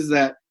of the things is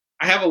that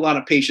I have a lot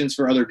of patience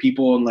for other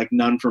people and like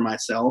none for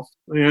myself,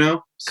 you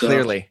know? So,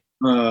 clearly.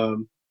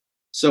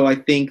 So I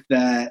think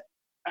that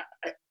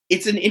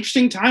it's an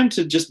interesting time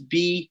to just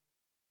be,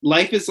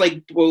 life is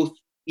like both,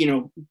 you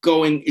know,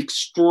 going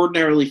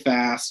extraordinarily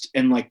fast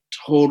and like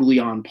totally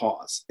on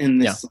pause in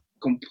this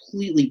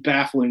completely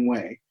baffling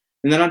way.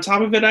 And then on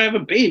top of it, I have a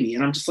baby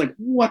and I'm just like,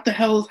 what the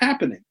hell is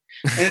happening?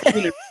 And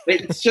you know,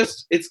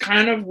 it's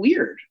kind of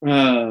weird.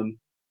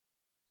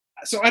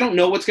 So I don't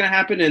know what's going to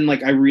happen. And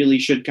like, I really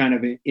should kind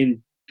of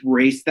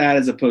embrace that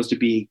as opposed to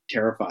be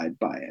terrified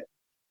by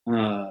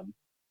it.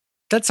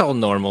 That's all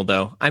normal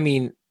though. I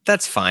mean,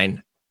 that's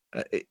fine.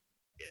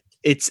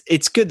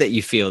 It's good that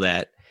you feel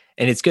that,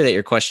 and it's good that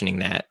you're questioning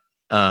that.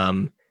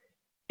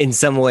 In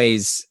some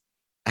ways,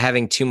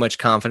 having too much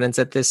confidence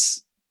at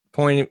this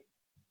point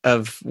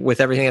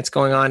with everything that's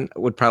going on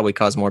would probably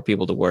cause more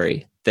people to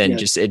worry than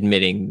just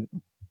admitting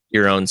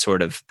your own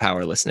sort of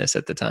powerlessness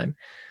at the time.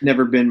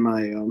 Never been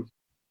my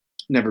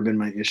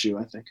issue,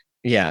 I think.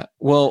 Yeah.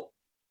 Well,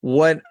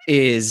 what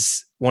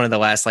is one of the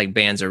last like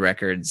bands or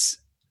records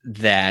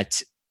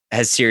that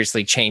has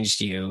seriously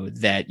changed you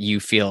that you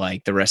feel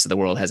like the rest of the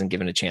world hasn't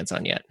given a chance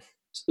on yet?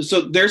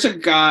 So there's a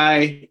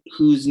guy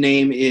whose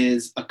name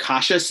is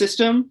Akasha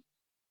System,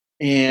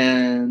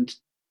 and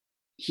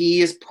he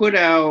has put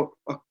out,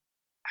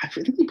 I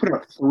think he put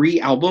out 3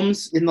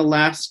 albums in the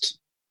last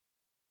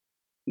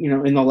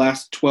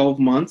 12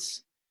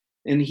 months.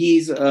 And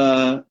he's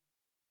a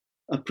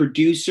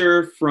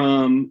producer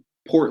from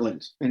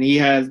Portland, and he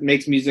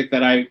makes music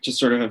that I just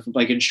sort of have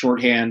like in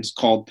shorthand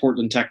called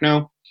Portland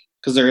techno,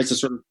 because there is a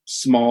sort of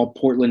small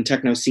Portland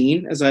techno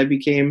scene as I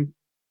became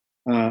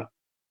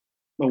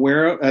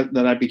aware of.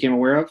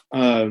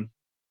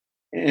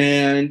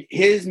 And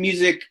his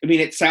music, I mean,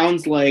 it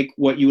sounds like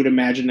what you would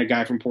imagine a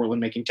guy from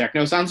Portland making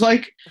techno sounds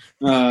like,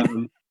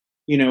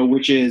 you know,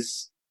 which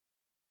is,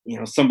 you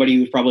know, somebody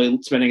who's probably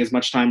spending as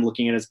much time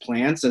looking at his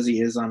plants as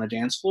he is on a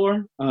dance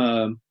floor.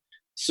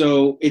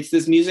 So it's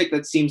this music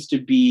that seems to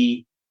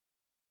be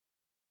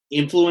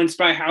influenced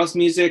by house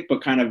music,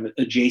 but kind of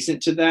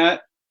adjacent to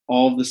that.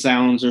 All of the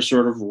sounds are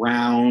sort of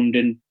round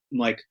and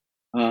like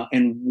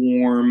and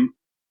warm.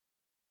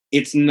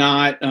 It's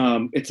not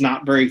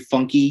very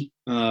funky.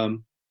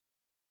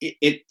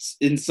 It's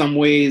in some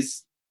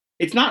ways,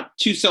 it's not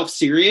too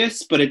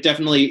self-serious, but it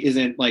definitely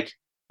isn't like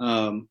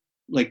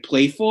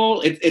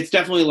playful. It's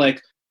definitely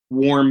like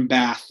warm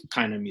bath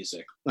kind of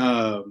music.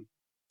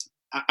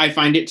 I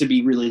find it to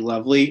be really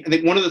lovely. I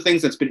think one of the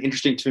things that's been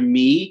interesting to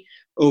me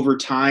over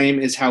time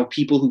is how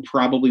people who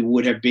probably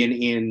would have been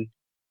in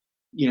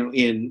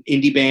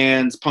indie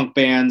bands, punk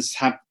bands,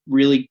 have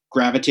really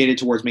gravitated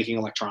towards making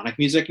electronic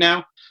music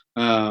now.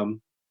 And,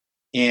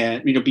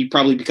 you know,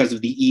 probably because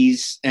of the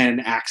ease and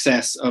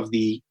access of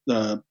the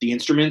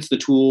instruments, the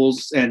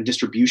tools, and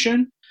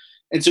distribution.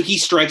 And so he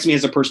strikes me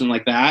as a person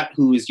like that,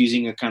 who is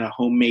using a kind of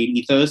homemade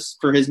ethos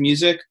for his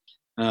music.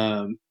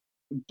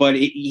 But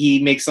he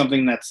makes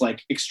something that's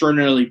like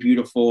extraordinarily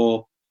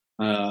beautiful,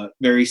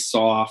 very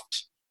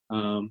soft,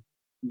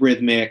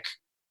 rhythmic,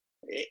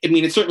 I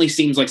mean, it certainly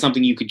seems like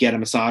something you could get a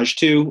massage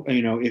to,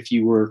 if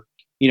you were,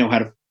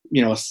 had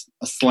a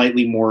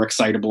slightly more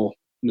excitable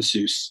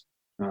masseuse.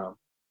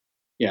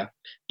 Yeah.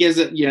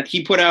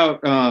 He put out,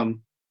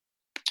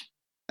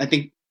 I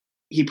think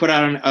he put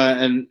out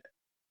an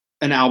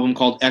album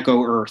called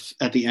Echo Earth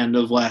at the end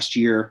of last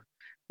year.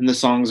 And the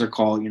songs are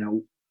called,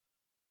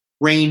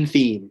 Rain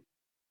Theme,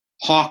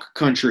 Hawk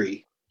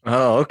Country.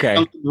 Oh,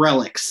 okay.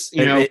 Relics,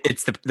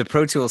 It's the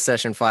Pro Tools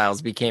Session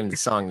Files became the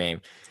song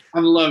name.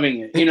 I'm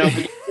loving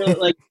it.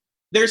 Like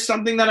there's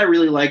something that I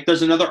really like.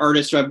 There's another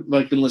artist who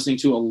I've been listening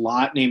to a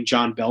lot named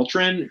John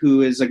Beltran,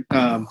 who is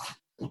a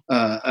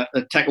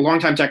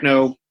longtime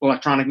techno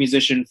electronic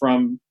musician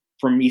from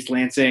East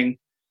Lansing,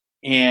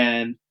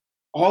 and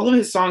all of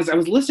his songs, I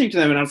was listening to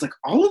them and I was like,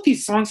 all of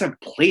these songs have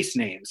place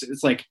names.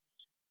 It's like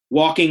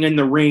Walking in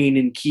the Rain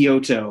in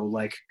Kyoto,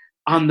 like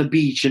On the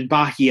Beach in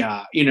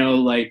Bahia,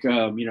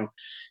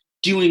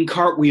 doing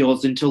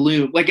cartwheels in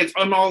Tulum. Like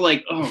I'm all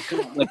like, oh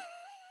god. Like,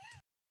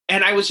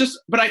 and I was just,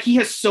 he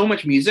has so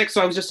much music, so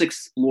I was just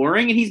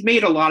exploring, and he's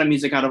made a lot of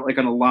music out of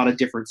on a lot of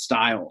different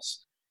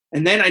styles.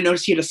 And then I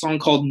noticed he had a song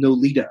called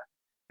Nolita,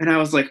 and I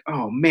was like,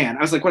 oh man,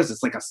 I was like, what is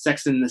this, like a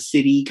Sex in the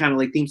City kind of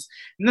like themes?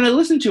 And then I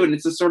listened to it, and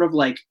it's a sort of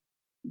like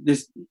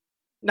this,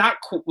 not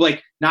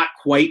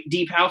quite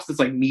deep house, it's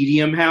like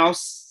medium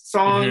house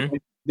song, Mm-hmm.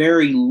 like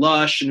very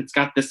lush, and it's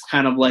got this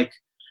kind of like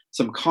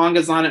some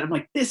congas on it. I'm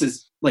like, this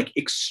is like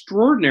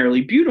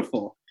extraordinarily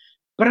beautiful,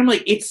 but I'm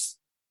like,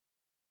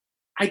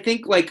 I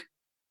think like,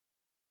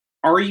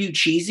 are you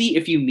cheesy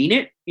if you mean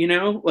it?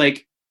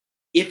 Like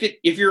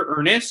if you're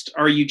earnest,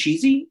 are you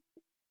cheesy?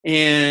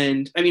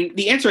 And I mean,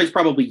 the answer is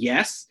probably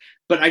yes,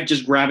 but I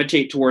just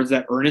gravitate towards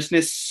that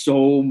earnestness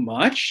so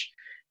much.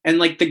 And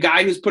like the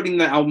guy who's putting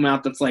the album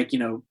out, that's like,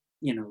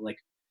 like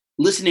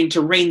listening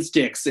to Rain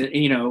Sticks,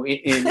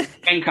 in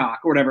Bangkok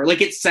or whatever. Like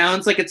it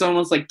sounds like it's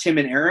almost like Tim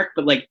and Eric,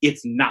 but like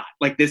it's not.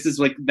 Like this is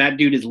like that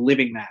dude is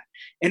living that,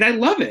 and I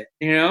love it.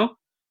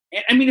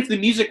 I mean, if the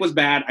music was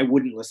bad, I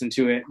wouldn't listen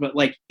to it, but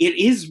like it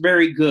is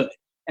very good.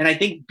 And I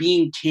think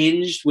being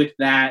tinged with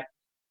that,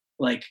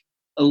 like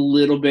a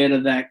little bit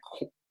of that,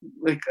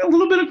 like a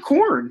little bit of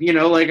corn,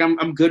 like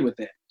I'm good with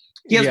it.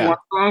 He has one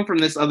song from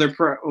this other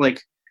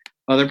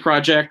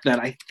project that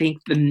I think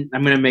I'm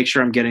going to make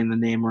sure I'm getting the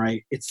name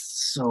right.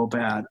 It's so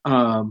bad.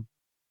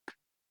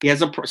 He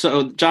has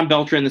John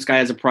Beltran, this guy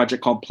has a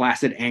project called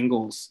Placid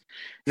Angles.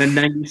 And in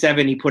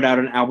 97, he put out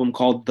an album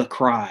called The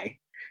Cry.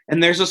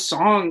 And there's a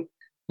song,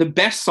 the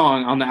best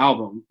song on the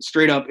album,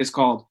 straight up, is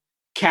called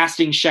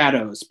Casting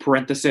Shadows,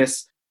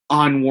 parenthesis,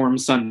 on Warm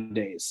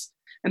Sundays.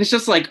 And it's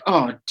just like,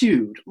 oh,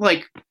 dude,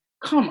 like,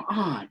 come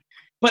on.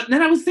 But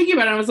then I was thinking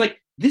about it, and I was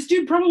like, this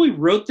dude probably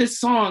wrote this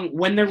song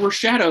when there were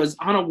shadows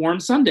on a warm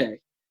Sunday.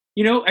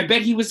 I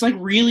bet he was like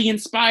really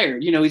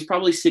inspired. He's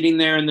probably sitting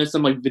there and there's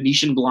some like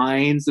Venetian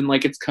blinds and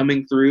like it's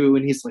coming through,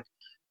 and he's like,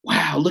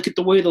 wow, look at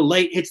the way the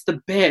light hits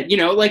the bed.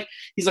 Like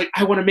he's like,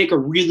 I want to make a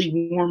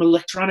really warm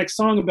electronic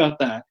song about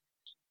that.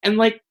 And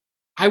like,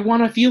 I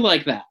want to feel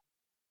like that.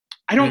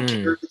 I don't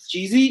care if it's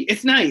cheesy.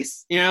 It's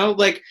nice.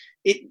 Like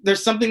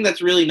there's something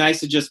that's really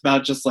nice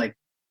about just like,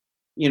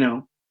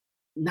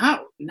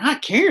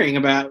 not caring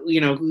about,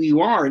 who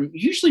you are. And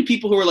usually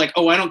people who are like,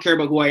 oh, I don't care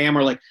about who I am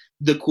are like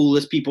the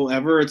coolest people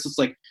ever. It's just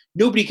like,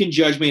 nobody can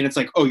judge me. And it's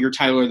like, oh, you're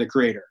Tyler, the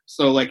Creator.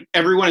 So like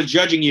everyone is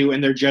judging you,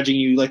 and they're judging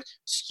you like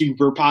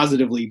super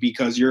positively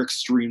because you're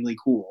extremely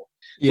cool.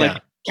 Yeah.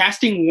 Like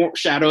casting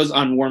shadows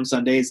on warm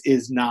Sundays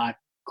is not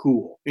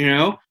cool,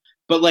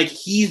 but like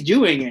he's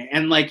doing it,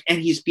 and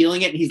he's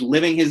feeling it, and he's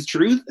living his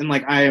truth. And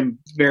like, I am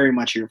very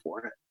much here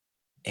for it.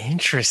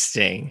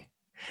 Interesting.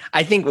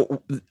 I think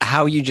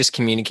how you just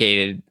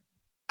communicated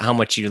how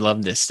much you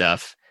love this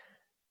stuff,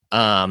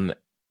 and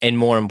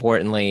more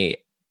importantly,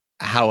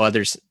 how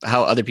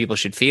other people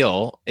should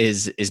feel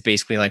is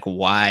basically like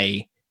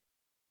why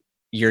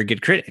you're a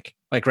good critic.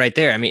 Like right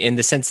there. I mean, in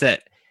the sense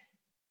that,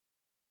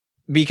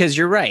 because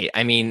you're right.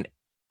 I mean,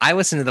 I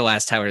listened to the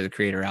last Tyler, the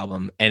Creator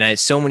album, and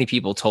so many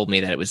people told me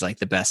that it was like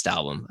the best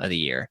album of the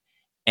year.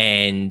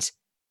 And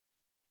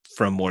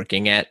from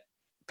working at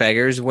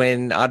Beggars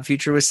when Odd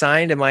Future was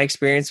signed, and my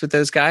experience with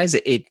those guys,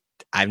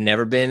 I've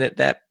never been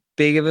that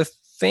big of a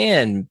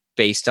fan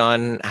based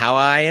on how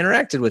I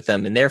interacted with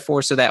them. And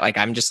therefore, so that like,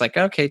 I'm just like,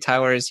 okay,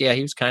 Tyler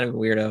he was kind of a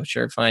weirdo.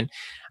 Sure. Fine.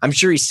 I'm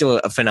sure he's still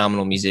a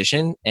phenomenal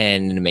musician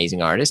and an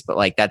amazing artist, but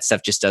like that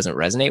stuff just doesn't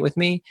resonate with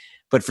me.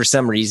 But for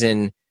some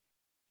reason,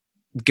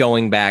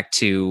 going back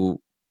to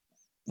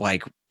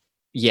like,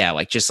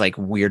 like just like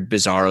weird,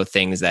 bizarro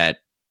things that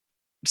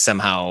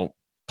somehow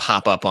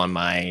pop up on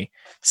my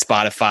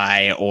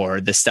Spotify, or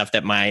the stuff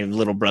that my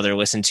little brother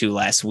listened to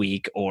last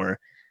week, or,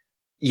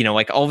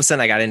 like all of a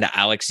sudden I got into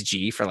Alex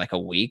G for like a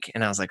week,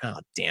 and I was like, oh,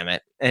 damn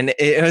it. And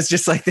it was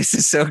just like, this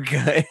is so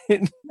good.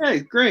 Yeah,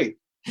 great.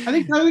 I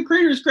think Tyler, the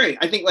Creator is great.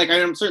 I think like,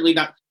 I'm certainly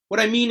not, what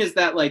I mean is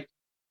that like,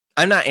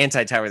 I'm not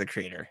anti Tyler, the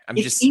Creator. I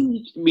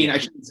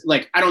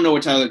don't know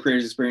what Tyler, the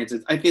Creator's experience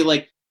is. I feel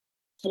like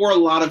for a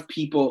lot of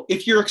people,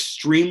 if you're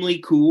extremely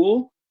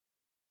cool,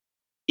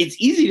 it's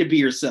easy to be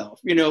yourself,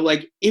 you know,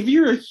 like if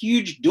you're a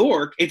huge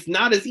dork, it's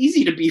not as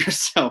easy to be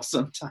yourself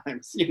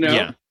sometimes, you know?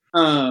 Yeah.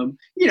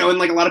 You know, and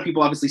like a lot of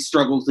people obviously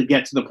struggle to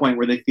get to the point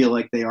where they feel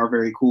like they are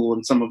very cool.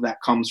 And some of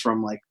that comes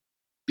from like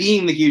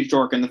being the huge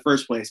dork in the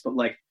first place. But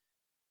like,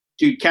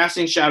 dude,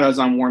 casting shadows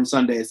on warm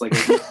Sundays, like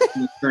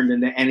it's turned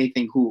into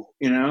anything cool,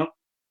 you know?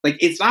 Like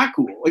it's not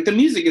cool. Like the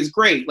music is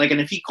great. Like,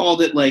 and if he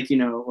called it like,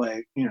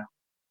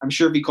 I'm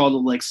sure if he called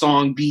it like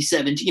song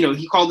B17, you know,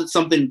 he called it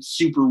something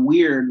super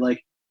weird,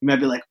 like you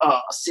might be like, oh,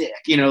 sick,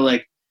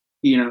 but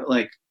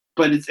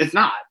it's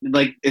not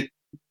like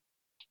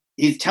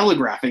he's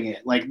telegraphing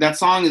it. Like that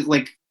song is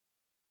like,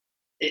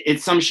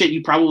 it's some shit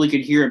you probably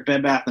could hear at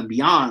Bed Bath &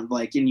 Beyond,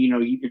 like, and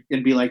you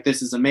can be like,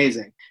 this is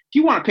amazing. If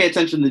you want to pay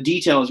attention to the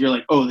details, you're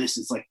like, oh, this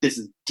is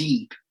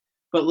deep.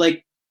 But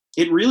like,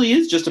 it really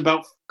is just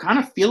about kind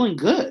of feeling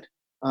good.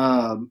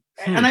 And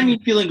I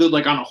mean feeling good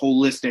like on a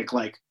holistic,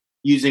 like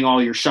using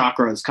all your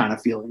chakras kind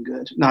of feeling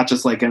good, not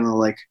just like in a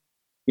like,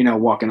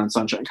 walking on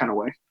sunshine kind of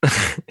way.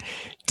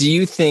 Do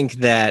you think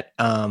that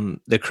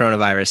the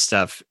coronavirus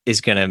stuff is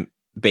going to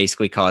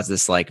basically cause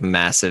this like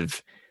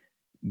massive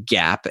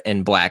gap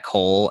and black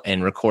hole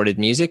in recorded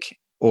music?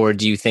 Or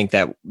do you think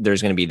that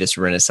there's going to be this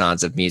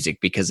renaissance of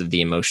music because of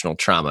the emotional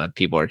trauma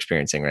people are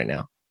experiencing right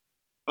now?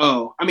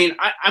 Oh, I mean,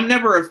 I'm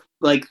never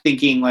like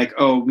thinking like,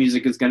 oh,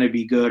 music is going to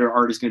be good or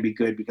art is going to be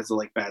good because of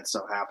like bad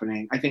stuff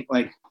happening.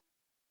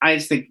 I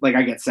just think like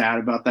I get sad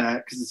about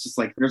that because it's just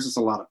like there's just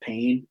a lot of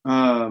pain.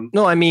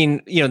 No, I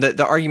mean,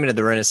 the argument of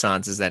the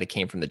Renaissance is that it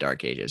came from the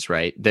Dark Ages,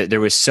 right? There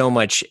was so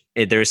much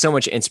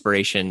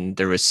inspiration,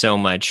 there was so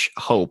much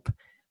hope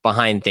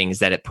behind things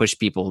that it pushed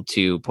people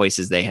to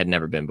places they had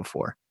never been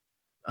before.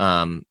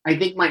 I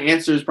think my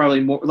answer is probably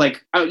more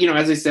like,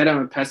 as I said,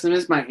 I'm a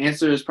pessimist. My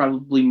answer is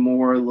probably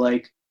more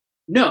like,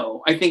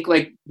 no. I think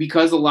like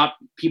because a lot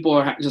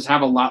people just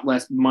have a lot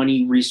less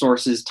money,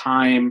 resources,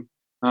 time,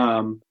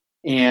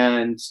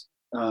 and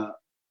not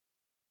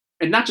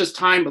just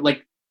time, but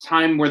like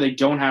time where they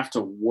don't have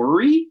to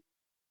worry.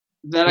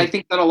 That I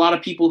think that a lot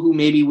of people who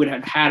maybe would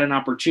have had an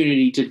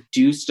opportunity to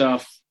do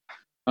stuff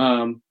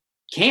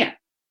can't.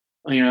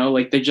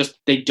 Like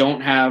they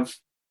don't have.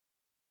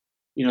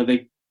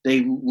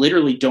 They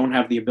literally don't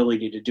have the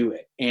ability to do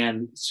it.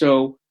 And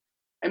so,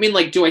 I mean,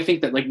 like, do I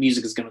think that like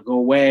music is going to go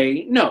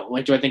away? No.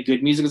 Like, do I think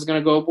good music is going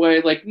to go away?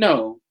 Like,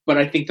 no. But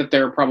I think that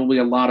there are probably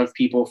a lot of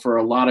people for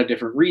a lot of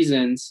different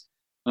reasons.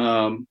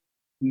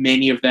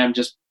 Many of them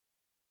just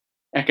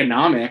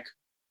economic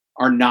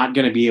are not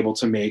going to be able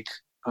to make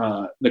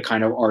the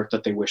kind of art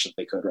that they wish that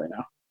they could right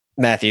now.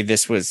 Matthew,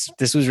 this was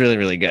really,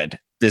 really good.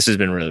 This has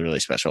been really,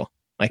 really special.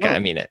 Like, I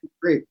mean it.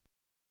 Great.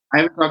 I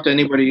haven't talked to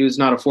anybody who's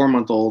not a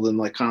 4-month-old in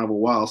like kind of a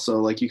while,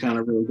 so like you kind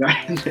of really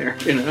got in there,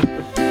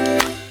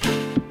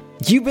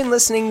 You've been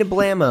listening to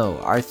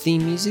Blammo. Our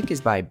theme music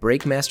is by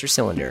Breakmaster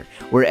Cylinder.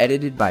 We're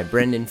edited by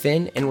Brendan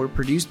Finn, and we're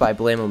produced by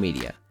Blammo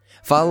Media.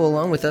 Follow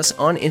along with us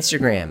on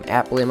Instagram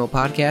at Blammo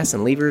Podcast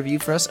and leave a review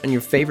for us on your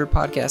favorite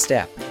podcast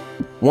app.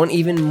 Want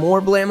even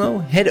more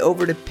Blammo? Head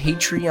over to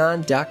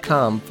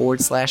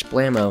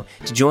patreon.com/Blammo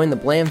to join the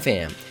Blam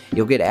fam.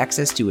 You'll get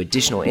access to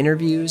additional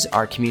interviews,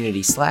 our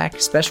community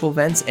Slack, special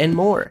events, and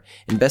more.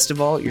 And best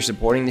of all, you're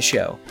supporting the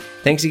show.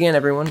 Thanks again,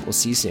 everyone. We'll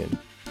see you soon.